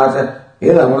hovacha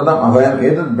ed amrutam abhayam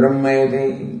etad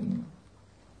brahmeti.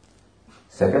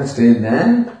 Second stage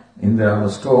then, Indra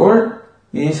was told,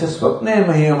 yesha swapne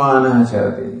mahiyamana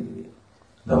charati.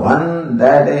 The one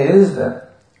that is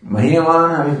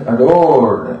mahiyamana, is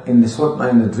adored in the swapna,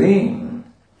 in the dream.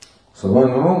 So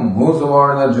one who moves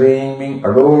about in the dream, being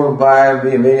adored by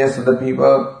various other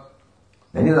people,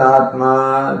 that is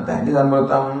Atma, that is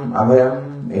Amrutam,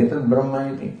 Abhayam, Etad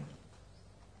Brahma iti.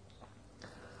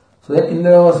 So that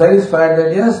Indra was satisfied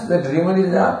that yes, the dreamer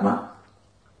is the Atma.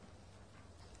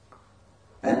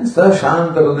 And Sa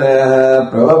Shantarudaya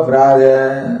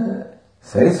Prabhapraja,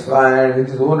 satisfied with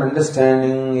his own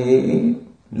understanding, he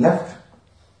left.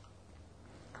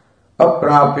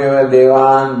 Aprapya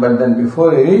Devan, but then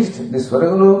before he reached this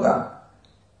Swargaloka,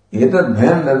 Etad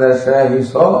Bhyam Dadarsha, he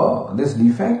saw this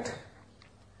defect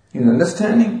in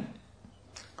understanding.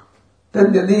 That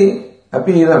yadi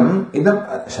apiram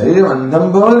idam shariram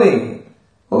andam bhavati.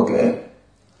 Okay.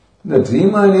 The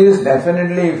dreamer is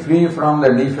definitely free from the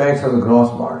defects of the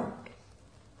gross body.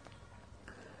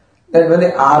 That when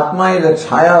the Atma is a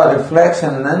chaya or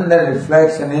reflection, then that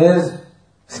reflection is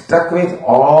stuck with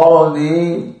all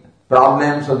the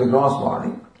problems of the gross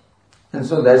body. And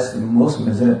so that's the most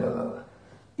miserable.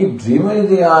 If dreamer is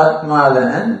the Atma,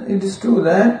 then it is true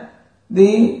that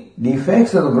the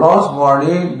defects of the gross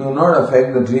body do not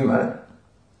affect the dreamer.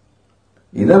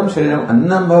 Idam shariram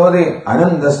annam bhavati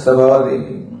anandasya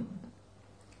bhavati.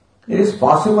 It is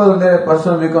possible that a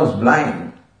person becomes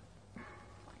blind.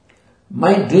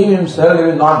 My dream himself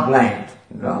is not blind,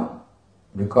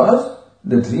 because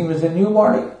the dream is a new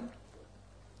body.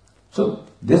 So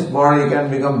this body can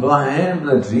become blind,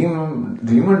 but the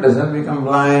dreamer doesn't become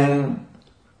blind.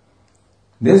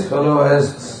 This fellow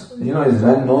has, his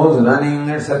nose running,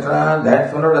 etc.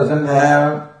 That fellow doesn't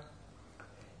have.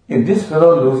 If this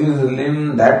fellow loses his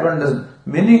limb, that one doesn't.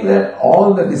 Meaning that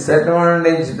all the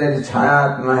disadvantage that the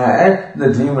Chayatma had,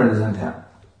 the dreamer doesn't have.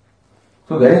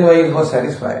 So that is why he was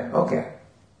satisfied. Okay.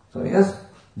 So yes,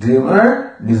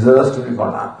 dreamer deserves to be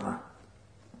called Atma.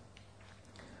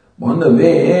 On the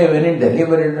way, when it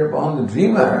deliberated upon the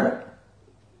dreamer,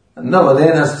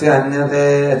 navadenasya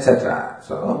anyate, etc.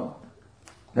 So,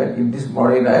 that if this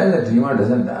body dies, the dreamer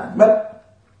doesn't die. But,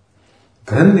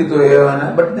 grandito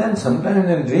evana, but then sometimes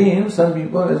in dreams, some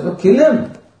people also kill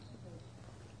him.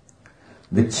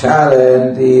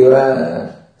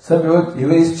 Vichalayanti, some people, he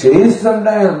is chased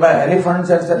sometimes by elephants,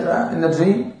 etc. in the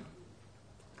dream.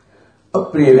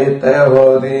 Apriyavetaya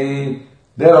bhavati,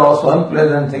 there are also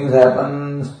unpleasant things happen,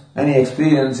 and he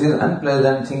experiences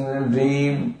unpleasant things in the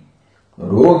dream.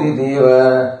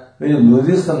 Rodideva, when he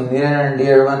loses some near and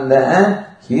dear one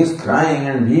there, he is crying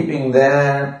and weeping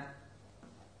there.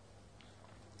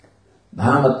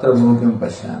 Dhamatra bhukim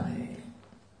pashyami.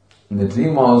 In the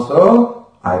dream also,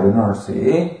 I do not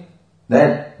say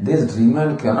that this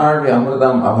dreamer cannot be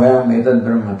amritam, abhayam, etad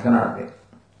brahma, cannot be.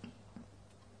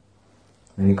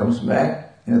 When he comes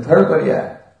back in the third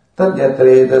parya, tad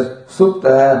yatretas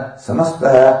supta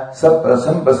samasta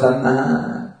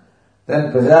saprasamprasanna.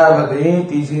 Then Prajapati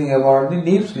teaching about the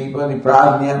deep sleeper, the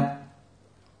prajna,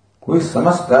 who is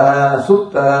samasta,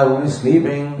 supta, who is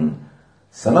sleeping,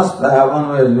 samasta, one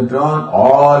who has withdrawn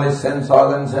all his sense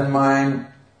organs and mind,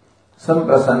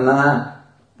 samprasanna,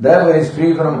 that one is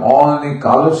free from all the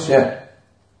kalusya,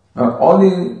 all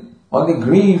the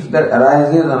grief that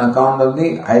arises on account of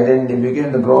the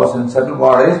identification, the gross and subtle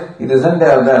bodies. He doesn't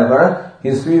have therefore, he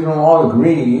is free from all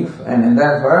grief, and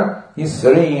therefore he is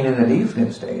serene in the deep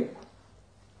sleep state.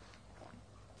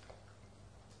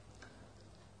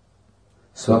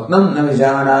 Swapnam na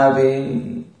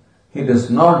vijanati. He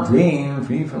does not dream,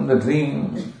 free from the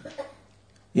dream.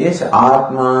 Yes,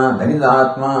 Atma, that is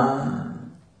Atma.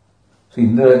 So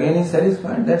Indra again is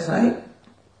satisfied, that's right.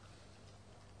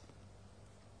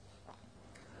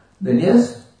 Then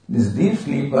yes, this deep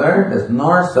sleeper does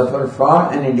not suffer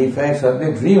from any defects of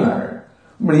the dreamer.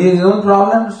 But he has his own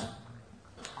problems.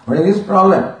 What is his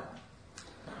problem?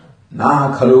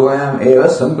 Na khaluvayam eva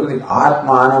samprati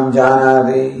atmanam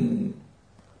janati.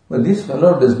 But this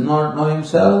fellow does not know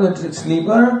himself, the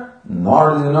sleeper,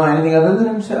 nor does he know anything other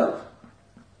than himself.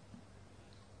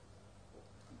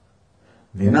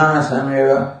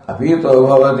 Vinasameva apito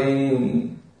bhavati.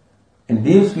 In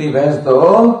deep sleep, as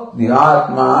though the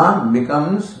Atma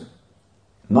becomes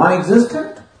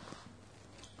non-existent.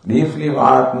 Deep sleep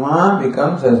Atma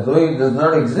becomes as though it does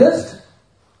not exist.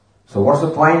 So what's the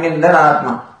point in that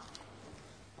Atma?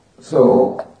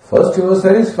 So, first he was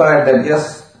satisfied that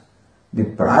yes, the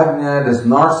prajna does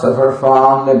not suffer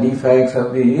from the defects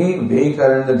of the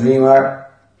waker and the dreamer.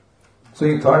 So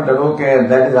he thought that okay,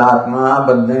 that is Atma,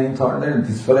 but then he thought that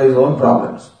this fellow has his own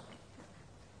problems.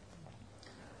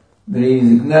 That he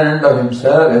is ignorant of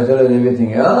himself as well as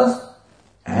everything else,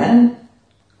 and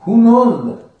who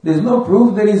knows, there is no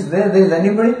proof there is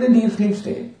anybody in the deep sleep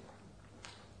state.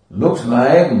 Looks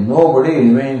like nobody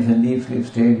remains in deep sleep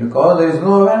state because there is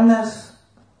no awareness.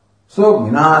 So,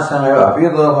 vinasameva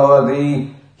apito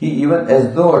bhavati, he even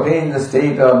as though attains the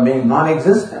state of being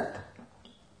non-existent.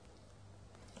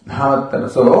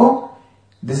 So,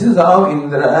 this is how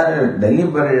Indra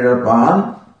deliberated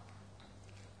upon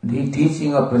the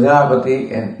teaching of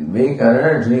Prajapati and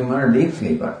waker, dreamer, deep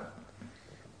sleeper.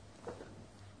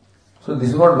 So this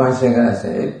is what Bhashyakara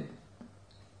said.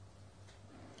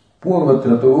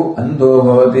 Purvatratu andho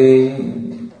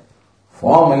bhavati.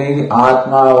 Formerly the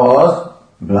Atma was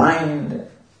blind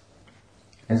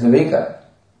as a waker.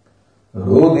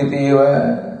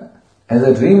 Roditiva as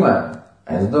a dreamer,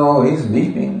 as though he is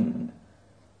weeping.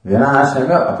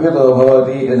 Vinashanga apito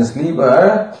bhavati as a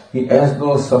sleeper, he as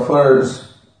though suffers,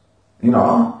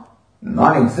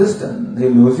 non-existent, he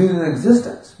loses his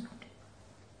existence.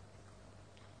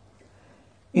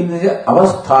 In the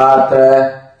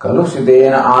avasthatra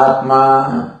kalushitena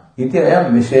atma iti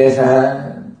ayam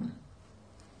vishesha.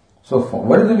 So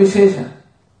what is the vishesha?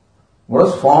 What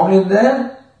was formed in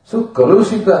there? So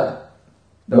kalushita.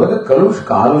 There was the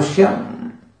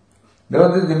kalushyam. There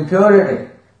was this impurity.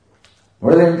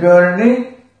 What is the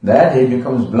impurity? That he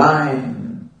becomes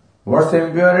blind. What's the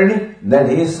impurity? That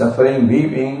he is suffering,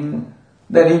 weeping.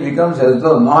 That he becomes as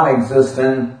though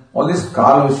non-existent. All this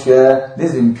kalushya,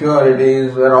 these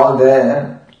impurities were all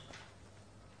there.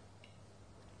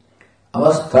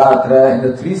 Avasthatra, in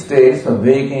the three states of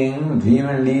waking, dream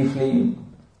and deep sleep.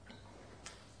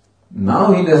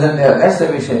 Now he doesn't have, that's the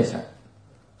Vishesha.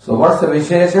 So what's the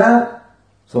Vishesha?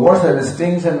 So what's the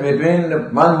distinction between the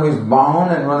one who is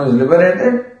bound and one who is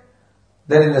liberated?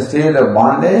 That in the state of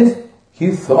bondage,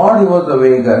 he thought he was the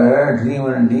waker,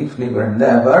 dreamer and deep sleeper, and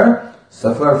therefore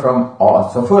suffered from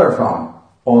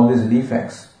all these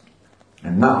defects.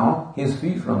 And now he is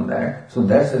free from that. So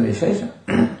that's the Vishesha.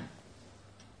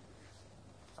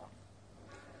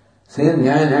 Says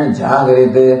Jnana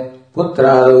Jagarite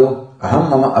Putradu Aham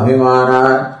Mama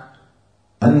Abhimana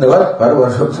Andavat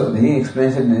Parvasho. So he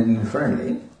explains it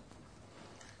differently.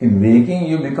 In waking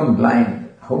you become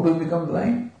blind. How do you become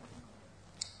blind?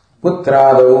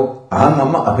 Putradu Aham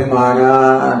Mama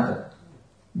Abhimana.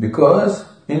 Because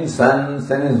in sons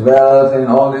and his wealth and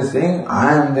all these things,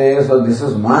 I am there, so this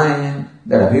is mine.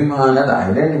 That Abhimana, the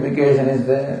identification is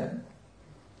there.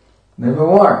 Therefore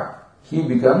what? He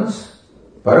becomes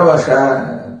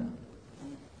Paravasha.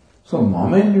 So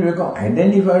moment you become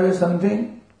identified with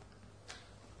something,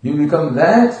 you become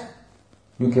that,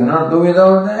 you cannot do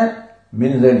without that,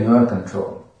 means that you are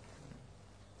controlled.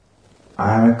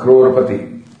 I am a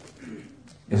crorepati.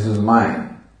 This is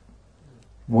mine.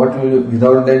 What will you,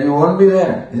 without that you won't be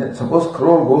there. Suppose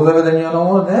crore goes away, then you are no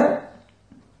more there.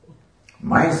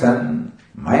 My son,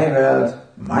 my wealth,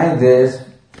 my this.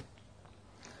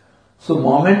 So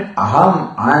moment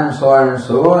aham, I am so and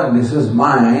so and this is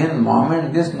mine,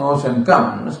 moment this notion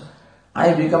comes,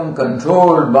 I become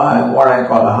controlled by what I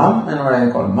call aham and what I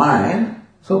call mine.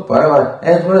 So paravasha,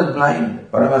 as well as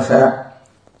blind, paravasha.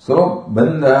 So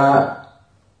bandha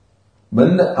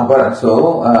aparat,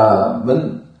 so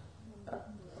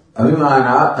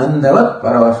abhimana andavat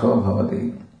paravasho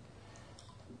bhavati.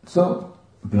 So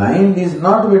blind is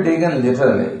not to be taken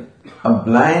literally. A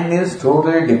blind is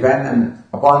totally dependent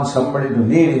upon somebody to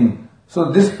lead him.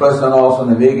 So this person also in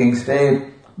the waking state,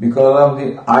 because of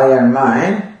the I and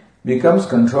mind, becomes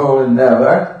controlled in their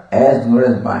work as good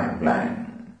as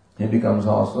blind. He becomes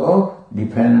also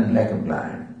dependent like a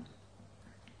blind.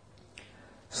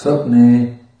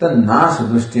 Sapne tannas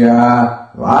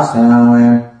dushtya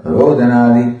vasanamaya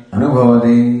rodanadi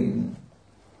anubhavati.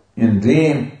 In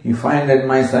dream, you find that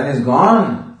my son is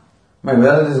gone, my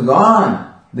wealth is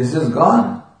gone, this is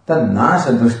gone.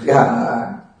 Tanasa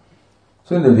dushtya.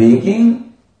 So in the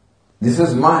waking, this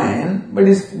is mine, but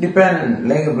it's dependent,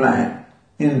 like a blind.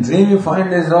 In dream you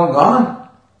find it's all gone.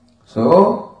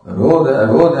 So,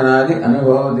 rodanadi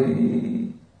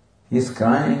anubhavati. He is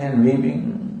crying and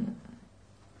weeping.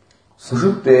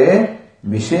 Sushupte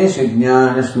vishesha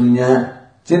jnana shunya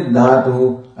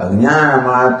chiddhatu ajnana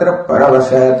matra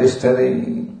paravasya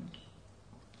tishtari.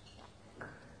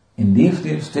 In deep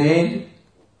sleep state,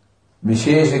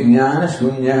 vishesha jnana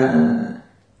shunya,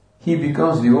 he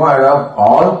becomes devoid of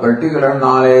all particular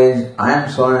knowledge. I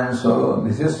am so and so,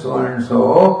 this is so and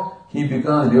so. He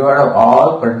becomes devoid of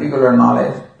all particular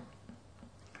knowledge.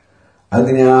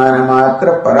 Ajnana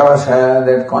matra paravasya,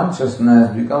 that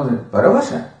consciousness becomes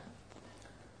paravasya.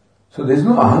 So there is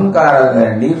no ahankara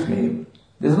there in deep sleep.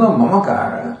 There is no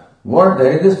mamakara. What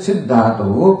there is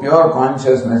chiddhatu, pure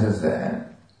consciousness is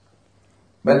there.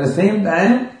 But at the same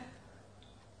time,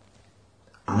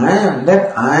 I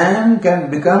am can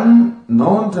become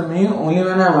known to me only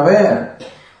when I am aware.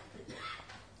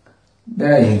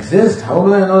 That I exist. How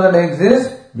do I know that I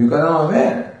exist? Because I am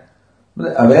aware. But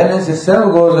the awareness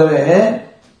itself goes away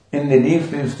in the deep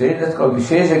sleep state. That's called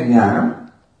Vishesha Jnanam.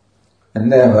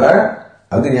 And therefore,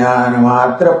 Ajnana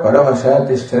Matra Paravasha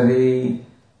Tishtari.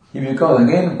 He becomes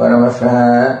again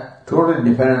Paravasha, totally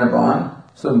dependent upon.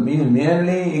 So being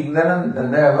merely ignorant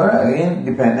and therefore again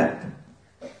dependent.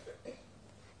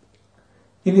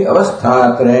 Iti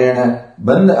avasthatrena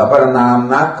bandha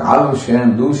aparanamna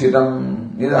kalushyam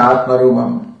dushitam is atma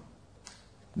rupam.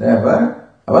 Therefore,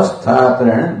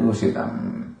 avasthatrena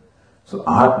dushitam. So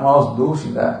atma was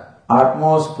dushita. Atma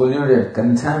was polluted,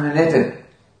 contaminated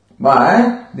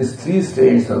by these three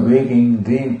states of waking,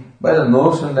 dream, by the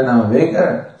notion that I am a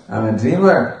waker, I am a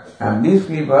dreamer, I am a deep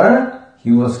sleeper.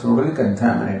 he was totally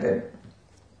contaminated.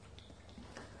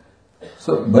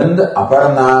 So, bandha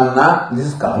aparanana, this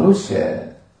is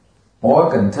kalushya.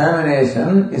 All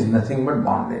contamination is nothing but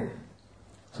bondage.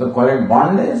 So call it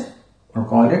bondage or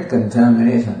call it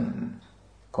contamination.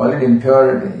 Call it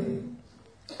impurity.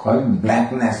 Call it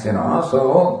blackness,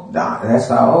 So that's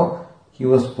how he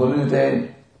was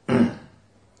polluted. Tena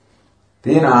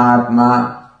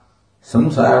atma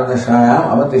samsara dashayam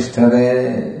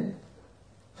avatishtade.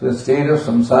 So the state of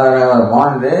samsara or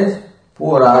bondage,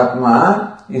 poor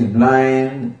atma is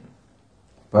blind,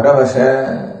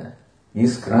 paravasha, he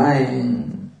is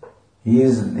crying, he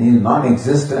is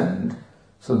non-existent.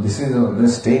 So this is the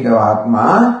state of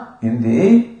atma in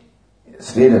the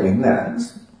state of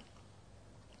ignorance.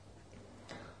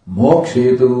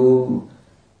 Mokshetu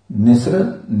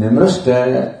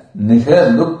nimrashta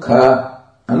nikhil dukkha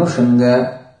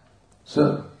anushanga.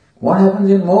 So what happens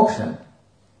in moksha?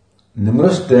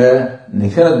 Nimrashta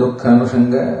nikhil dukkha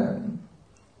anushanga.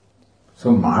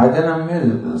 So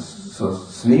marjanam is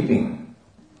sleeping.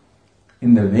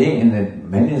 In the way in that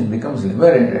man becomes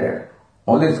liberated,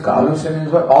 all this kalushan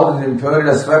is what? All this impurity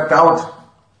is swept out.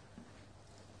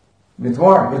 With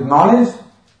what? With knowledge.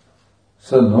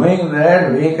 So knowing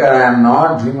that waker I am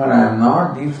not, dreamer I am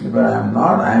not, deep sleeper I am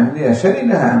not, I am the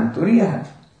asharita, I am turiya.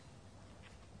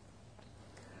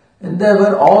 And there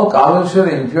were all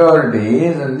kalusha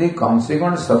impurities and the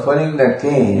consequent suffering that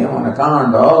came on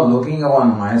account of looking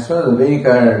upon myself, the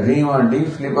waker, dreamer, deep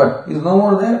sleeper is no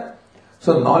more there.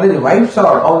 So knowledge wipes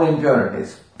out all the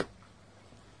impurities.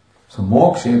 So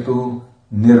mokshetu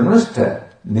nirnushta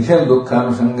nikhil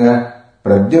dukkhanusanga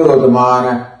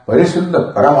pradyodamana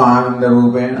parishuddha paramananda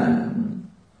rupena.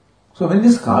 So when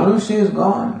this kalusha is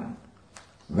gone,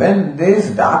 when this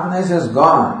darkness is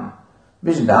gone,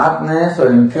 which darkness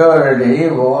or impurity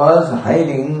was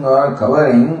hiding or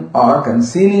covering or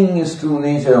concealing his true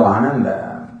nature of ananda,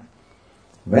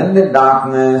 when the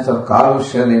darkness of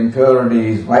kalusha, the impurity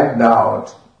is wiped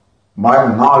out by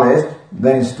knowledge,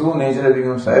 then his true nature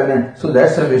becomes evident. So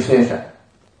that's a vishesha.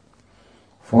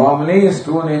 Formerly his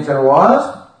true nature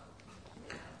was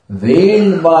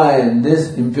veiled by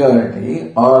this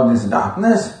impurity or this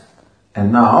darkness,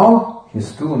 and now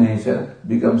his true nature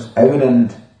becomes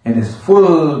evident in his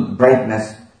full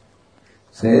brightness.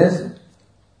 Says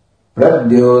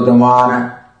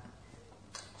pradyodamana.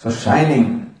 So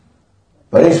shining,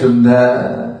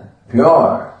 parishuddha,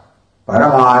 pure,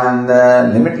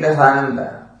 paramananda, limitless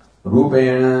ananda,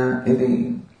 rupena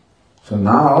iti. So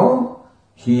now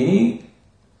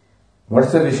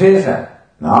what's the vishesha?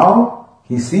 Now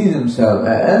he sees himself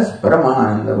as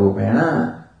paramananda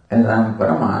rupena, as I am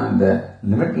paramananda,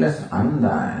 limitless ananda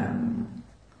I am.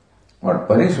 What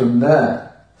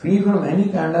parishuddha, free from any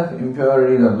kind of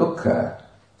impurity or dukkha.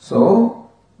 So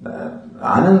the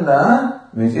ananda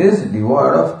which is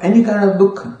devoid of any kind of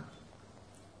dukkha.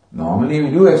 Normally we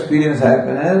do experience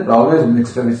happiness, but always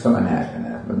mixed up with some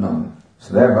unhappiness. But no.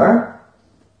 So therefore,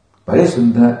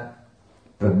 parishuddha,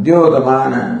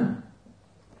 pradyodamana.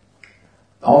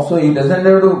 Also he doesn't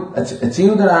have to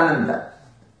achieve the ananda.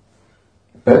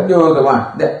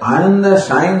 Pradyodamana. The ananda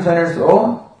shines on its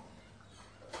own.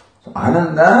 So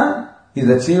ananda is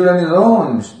achieved on his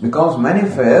own, becomes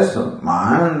manifest. So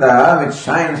ananda which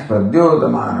shines,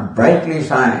 pradyodamana, brightly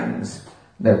shines.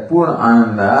 That purna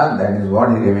ananda, that is what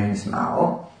he remains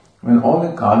now. When all the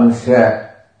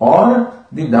kalusha or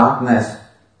the darkness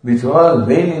which was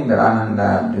veiling the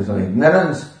ananda, which was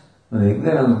ignorance, when the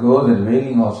ignorance goes, the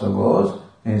veiling also goes,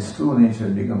 and his true nature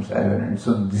becomes evident.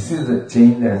 So this is the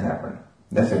change that has happened.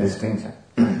 That's a distinction.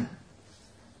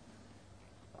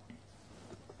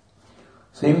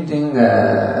 Same thing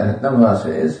Ratnabha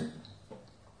says,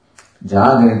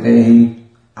 Jagritehi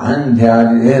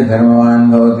andhyadihe dharmavan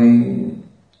bhavati.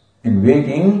 In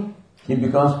waking, he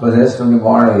becomes possessed of the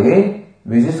body,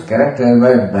 which is characterized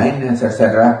by blindness,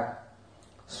 etc.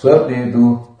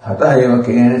 Swapnetu hataheva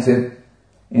kenachit.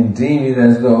 In dream, it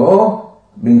is as though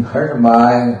being hurt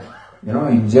by,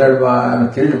 injured by,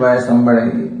 killed by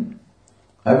somebody.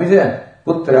 Abhija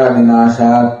putra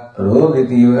vinashat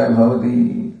rogiti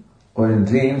bhavati. Or in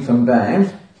dreams,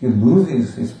 sometimes he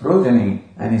loses his progeny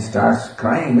and he starts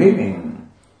crying, weeping.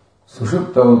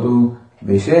 Sushuptavatu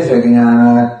vishesha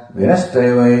jnanat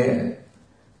virastayava.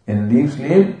 In deep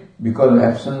sleep, because of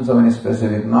absence of any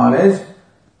specific knowledge,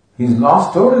 he is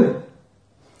lost totally.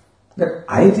 That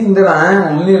I think that I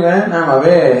am only when I am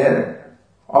aware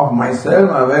of myself,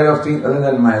 aware of things other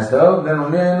than myself, then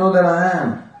only I know that I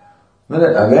am. When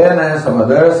that awareness of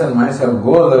others and myself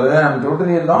goes away, I am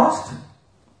totally lost.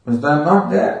 Because I am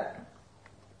not there.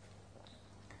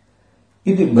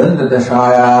 Iti bandha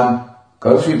dashaya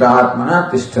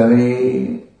Kalushita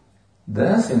tishtari.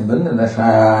 Thus, in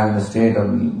Bandhadashaya, in the state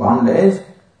of bondage,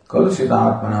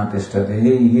 Kalushita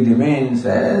tishtari, he remains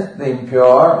as the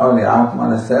impure or the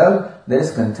Atma self that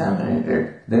is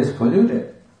contaminated, that is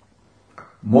polluted.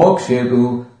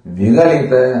 Mokshetu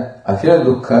vigalita akhila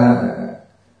dukkha.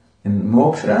 In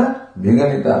moksha,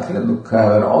 vigalita akhila dukkha,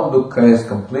 where all dukkha is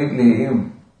completely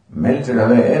melted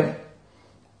away.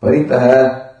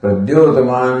 Paritaha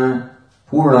pradyotamana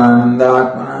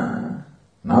purnanandatmana.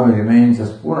 Now he remains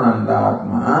as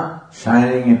purnanandatmana,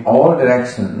 shining in all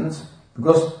directions,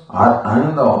 because our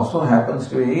ananda also happens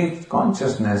to be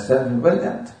consciousness,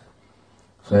 self-effulgent.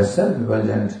 So as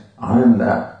self-effulgent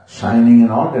ananda, shining in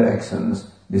all directions,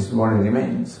 this is what he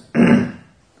remains.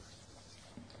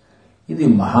 Iti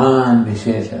Mahan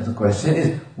Vishesha. The question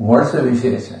is, what's the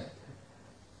Vishesha?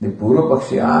 The Purva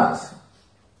Pakshi asks,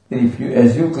 if you,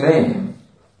 as you claim,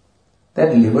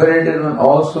 that liberated one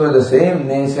also has the same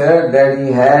nature that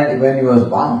he had when he was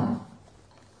bound.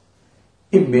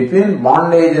 If between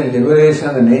bondage and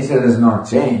liberation the nature does not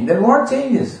change, then what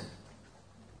changes?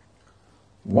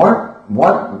 What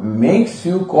makes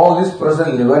you call this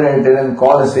person liberated and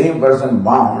call the same person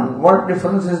bound? What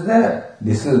difference is there?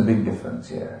 This is a big difference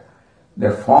here.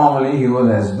 That formerly he was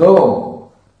as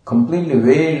though completely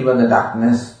veiled by the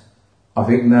darkness of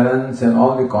ignorance and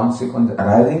all the consequences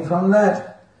arising from that.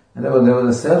 And there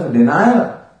was a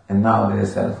self-denial, and now there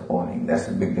is self-owning. That's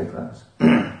a big difference.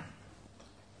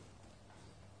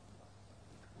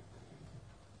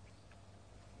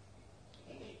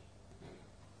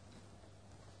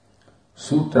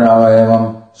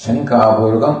 Sutravayam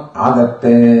Shankapurgam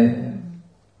Adatte.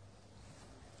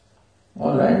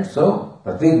 Alright, so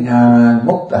Pratigyanat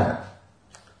Mukta.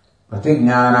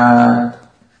 Pratigyanat.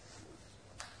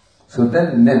 So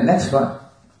then the next one.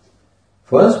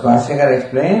 First, Bhashyakara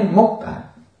explained Mukta.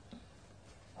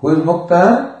 Who is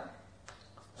Mukta?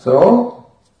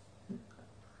 So,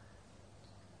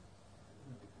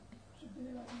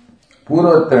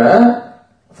 Purvatra,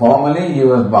 formerly he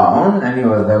was bound and he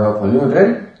was ever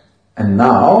polluted, and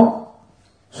now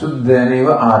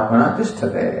Suddhaneva Atmana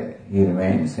Tishthate. He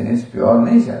remains in his pure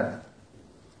nature.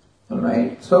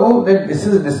 Alright? So that this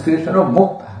is a description of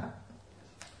Mukta.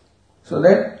 So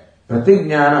that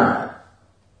Pratigyanat.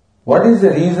 What is the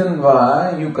reason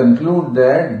why you conclude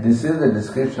that this is the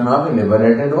description of a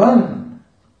liberated one?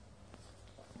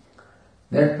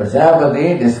 That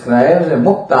Prajapati describes a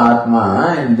Mukta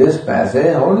Atma in this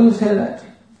passage. How do you say that?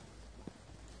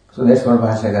 So that's what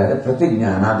Bhashyakara said.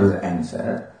 Pratigyanat is the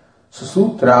answer. So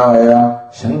Sutravaya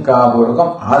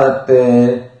Shankapurgam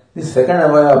Adatte. The second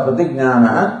avaya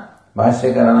Pratigyanat,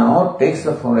 Bhashyakara now takes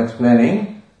up for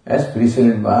explaining as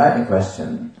preceded by a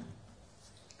question.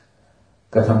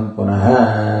 Katham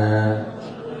punaha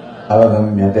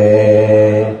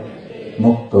avagamyate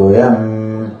muktoyam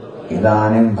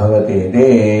idanim bhavati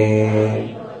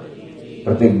de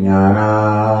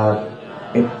pratigyanat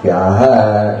ityaha.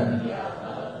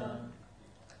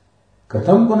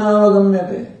 Katham punaha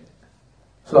avagamyate.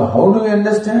 So how do we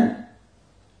understand?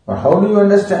 Or how do you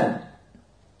understand?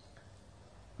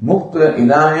 Mukta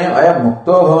idanim ayam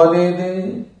mukto bhavati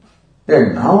de.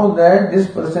 That now that this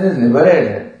person is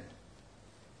liberated,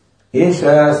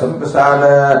 Esha,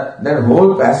 Samprasada, that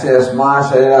whole passage, Asma,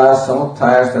 Shaira,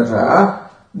 Samuthaya, etc.,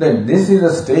 that this is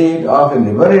a state of a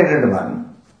liberated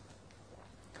one.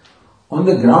 On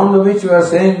the ground of which you are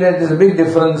saying that there is a big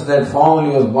difference, that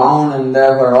formerly was bound and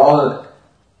therefore all,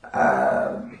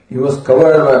 he was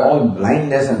covered by all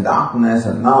blindness and darkness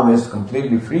and now he is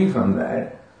completely free from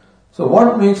that. So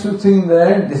what makes you think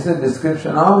that this is a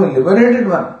description of a liberated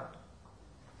one?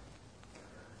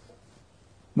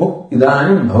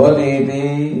 Idanim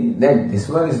bhavati, that this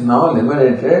one is now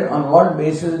liberated. On what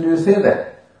basis do you say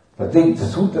that? The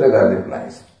Sutraka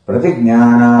replies,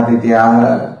 Pratigyanat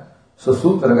ityaha. So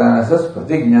Sutrakara says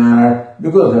Pratigyanat,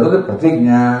 because there was a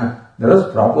Pratigya, there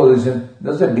was proposition,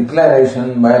 there was a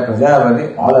declaration by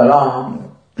Prajapati all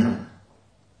along.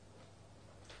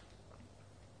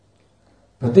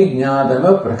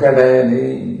 Pratigyatama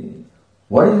prakatayati.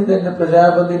 What is it that the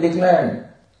Prajapati declared?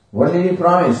 What did he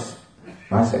promise?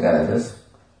 Bhashyakara says,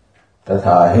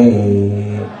 Tatha hi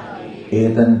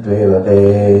etan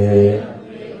tvevate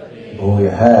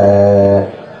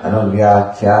bhuyah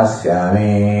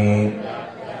anuvyakhyāsyāmi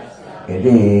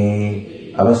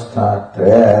iti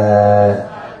avasthatraya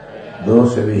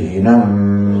dosavihinam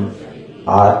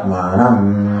atmanam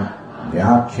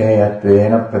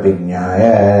vyākhyayattvena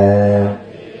pratignyāya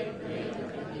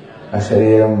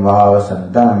ashariram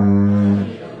vāvasantam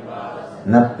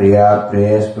न प्रिया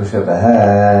प्रिय स्पृशतः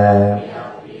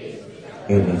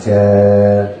इति च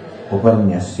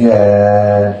उपन्यस्य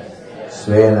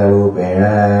svena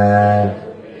rupena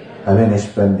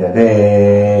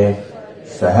avinispandhyate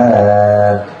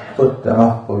saha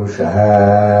uttamah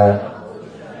purushaha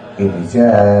iti ca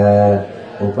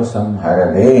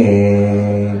upasamharade.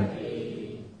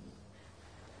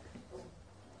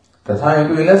 Tatha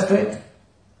to illustrate.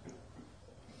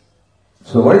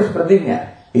 So what is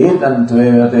pratigna? Etam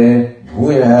tvevate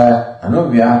bhuyaha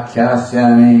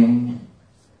anuvyakhyāsyāmi.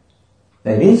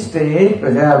 At each stage,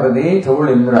 Prajapati told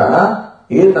Indra,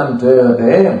 Etam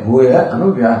tvevate bhuyaha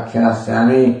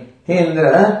anuvyakhyāsyāmi. Hey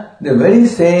Indra, the very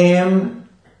same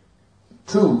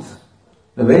truth,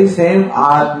 the very same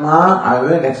Atma, I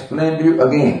will explain to you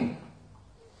again.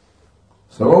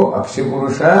 So,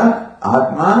 Akshipurusha,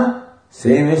 Atma,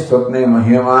 same is Swapne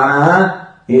Mahyamana,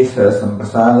 Ishvara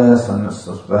Samprasada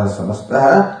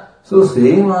Samastha. So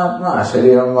same Atma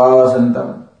Ashariram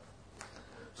Vavasantam.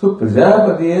 So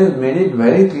Prajapati has made it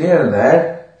very clear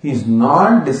that he is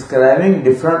not describing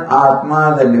different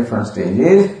Atmas at different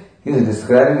stages. He is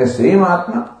describing the same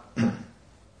Atma.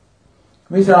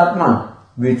 Which Atma?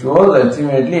 Which was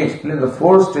ultimately explained in the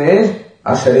fourth stage,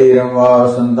 Ashariram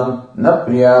Vavasantam Na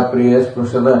Priya Priya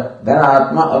Sprushada. That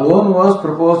Atma alone was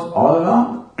proposed all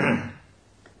along.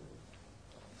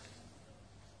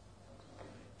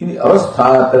 In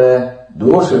avasthatra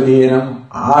doshavihinam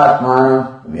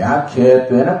atmanam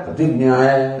vyakhyayatena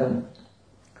pratignyaya.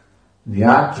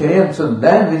 Vyakhyayam, so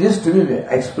that which is to be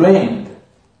explained,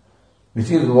 which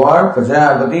is what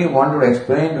Prajapati wanted to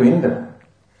explain to Indra.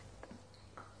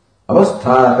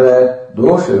 Avasthatra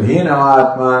doshavihinam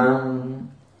atmanam.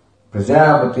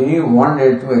 Prajapati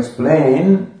wanted to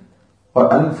explain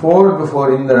or unfold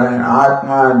before Indra an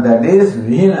Atma that is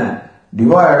Vihina,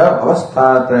 devoid of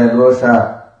avasthatra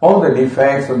dosha, all the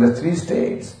defects of the three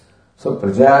states. So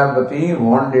Prajapati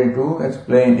wanted to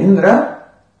explain Indra,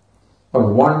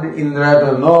 or wanted Indra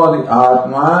to know the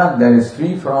Atma that is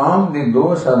free from the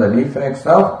dosha, the defects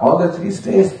of all the three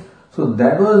states. So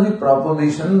that was the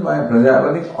proposition by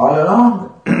Prajapati all along.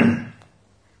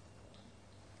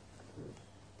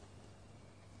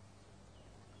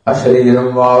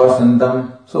 Ashariram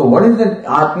Vavasantam. So what is that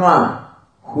Atma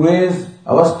who is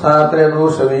avasthatra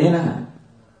dosha vihina?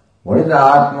 What is the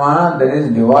Atma that is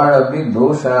devoid of the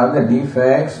dosha, the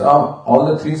defects of all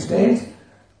the three states?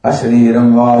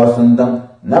 Ashariram Vavasantam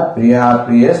Na Priya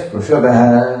Priya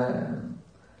Sprushadaha.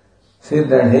 Say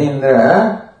that, hey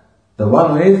Indra, the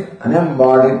one who is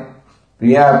unembodied,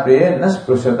 Priya Priya Na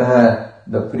Sprushadaha.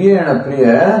 The Priya and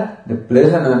Apriya, the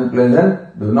pleasant and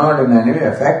unpleasant, do not in any way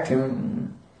affect him.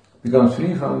 Becomes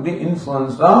free from the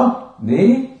influence of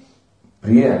the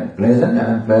Priya, pleasant and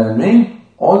unpleasant, meaning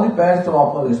all the pairs of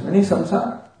opposites, meaning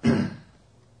samsara.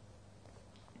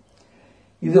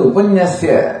 Is the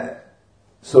upanyasya.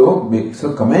 So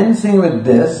commencing with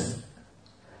this,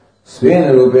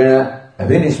 svena rupena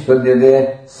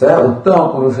abhinishpadyate sa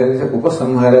uttama purusha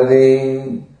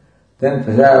upasamharade. Then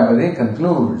Prajapati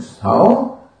concludes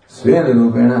how svena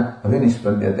rupena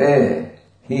abhinishpadyate.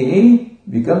 He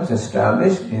becomes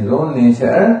established in his own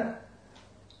nature.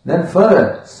 Then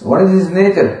further, what is his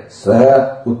nature?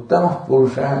 Sa uttama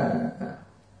purusha.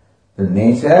 The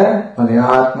nature of the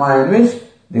Atma in which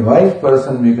the wise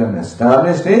person becomes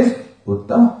established is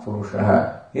uttama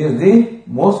purusha. He is the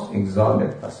most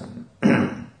exalted person.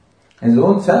 His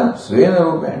own self, svena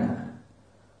rupena.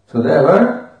 So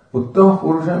therefore, uttama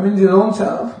purusha means his own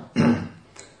self.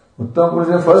 Uttama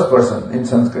purusha is the first person in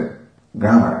Sanskrit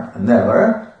grammar. And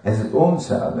therefore, as his own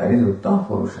self, that is uttama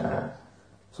purusha.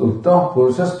 So uttama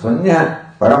purusha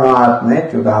svanya paramatma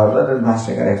tyudavata, that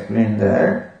Bhashyakara explained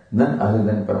there, none other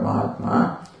than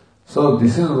Paramatma. So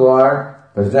this is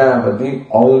what Prajapati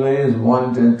always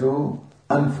wanted to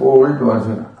unfold to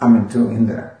Arjuna, to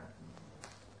Indra.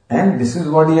 And this is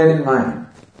what he had in mind.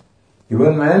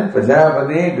 Even when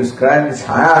Prajapati described the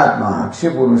Chayatma,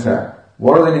 Akshipurusha,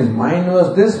 what was in his mind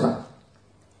was this one.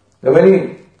 The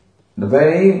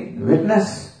very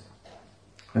witness.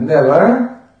 And therefore,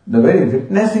 the very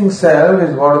witnessing self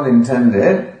is what is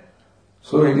intended.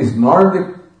 So it is not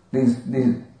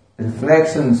the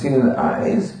reflection seen in the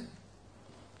eyes.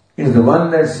 It is the one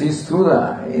that sees through the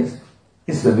eyes.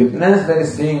 It's the witness that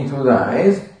is seeing through the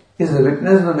eyes. It's the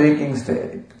witness of the waking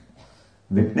state.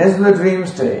 Witness of the dream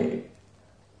state.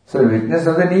 So the witness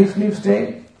of the deep sleep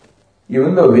state.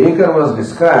 Even the waker was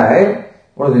described,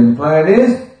 what is implied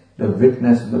is the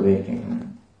witness of the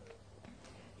waking.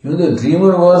 Even the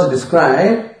dreamer was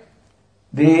described,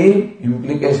 the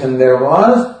implication there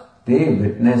was the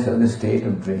witness of the state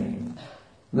of dream.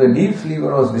 The deep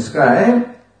sleeper was described,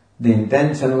 the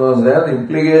intention was there, the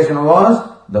implication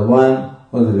was the one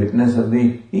who was the witness of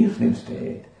the deep sleep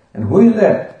state. And who is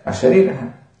that?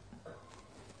 Asharira.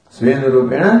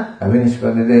 Svedharupena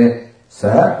avinispatite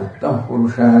sa uttam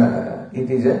purusha. It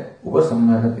is a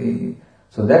upasamharati.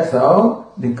 So that's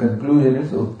how the conclusion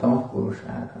is uttam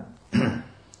purusha.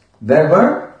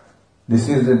 Therefore, this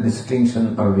is the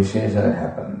distinction or vishesha that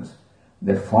happens.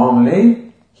 That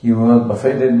formerly he was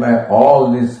buffeted by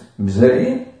all this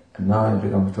misery, and now he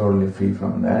becomes totally free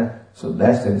from that. So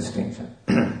that's the distinction.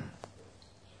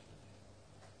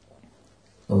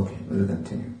 Okay, we'll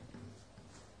continue.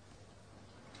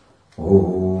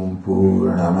 Om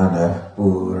Purnamadah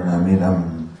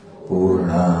Purnamidam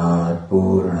Purnat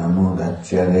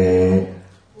Purnamudachyate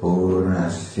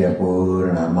Purnasya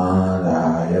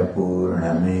Purnamadaya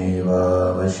Purnameva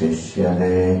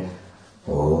Vashishyate.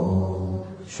 Om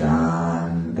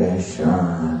Shanti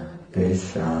Shanti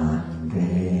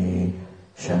Shanti.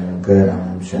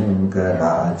 Shankaram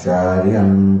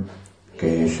Shankaracharyam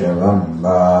Keshavam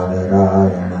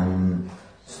Badarayanam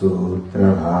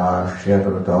Sutra Bhashya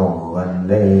Krutau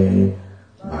Vande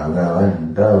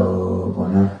Bhagavanto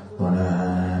Punah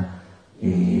Punah.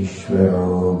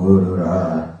 Ishvaro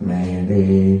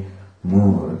Gururatmedi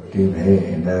Murti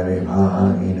Bheda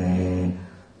Vibhagine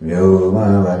Vyoma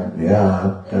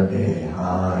Vadvyapta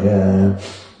Dehaya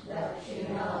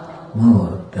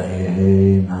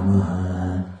Murtaye Namaha.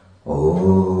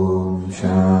 Om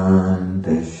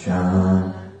Shanti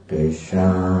Shanti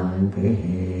Shanti.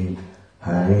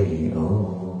 Hari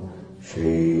Om.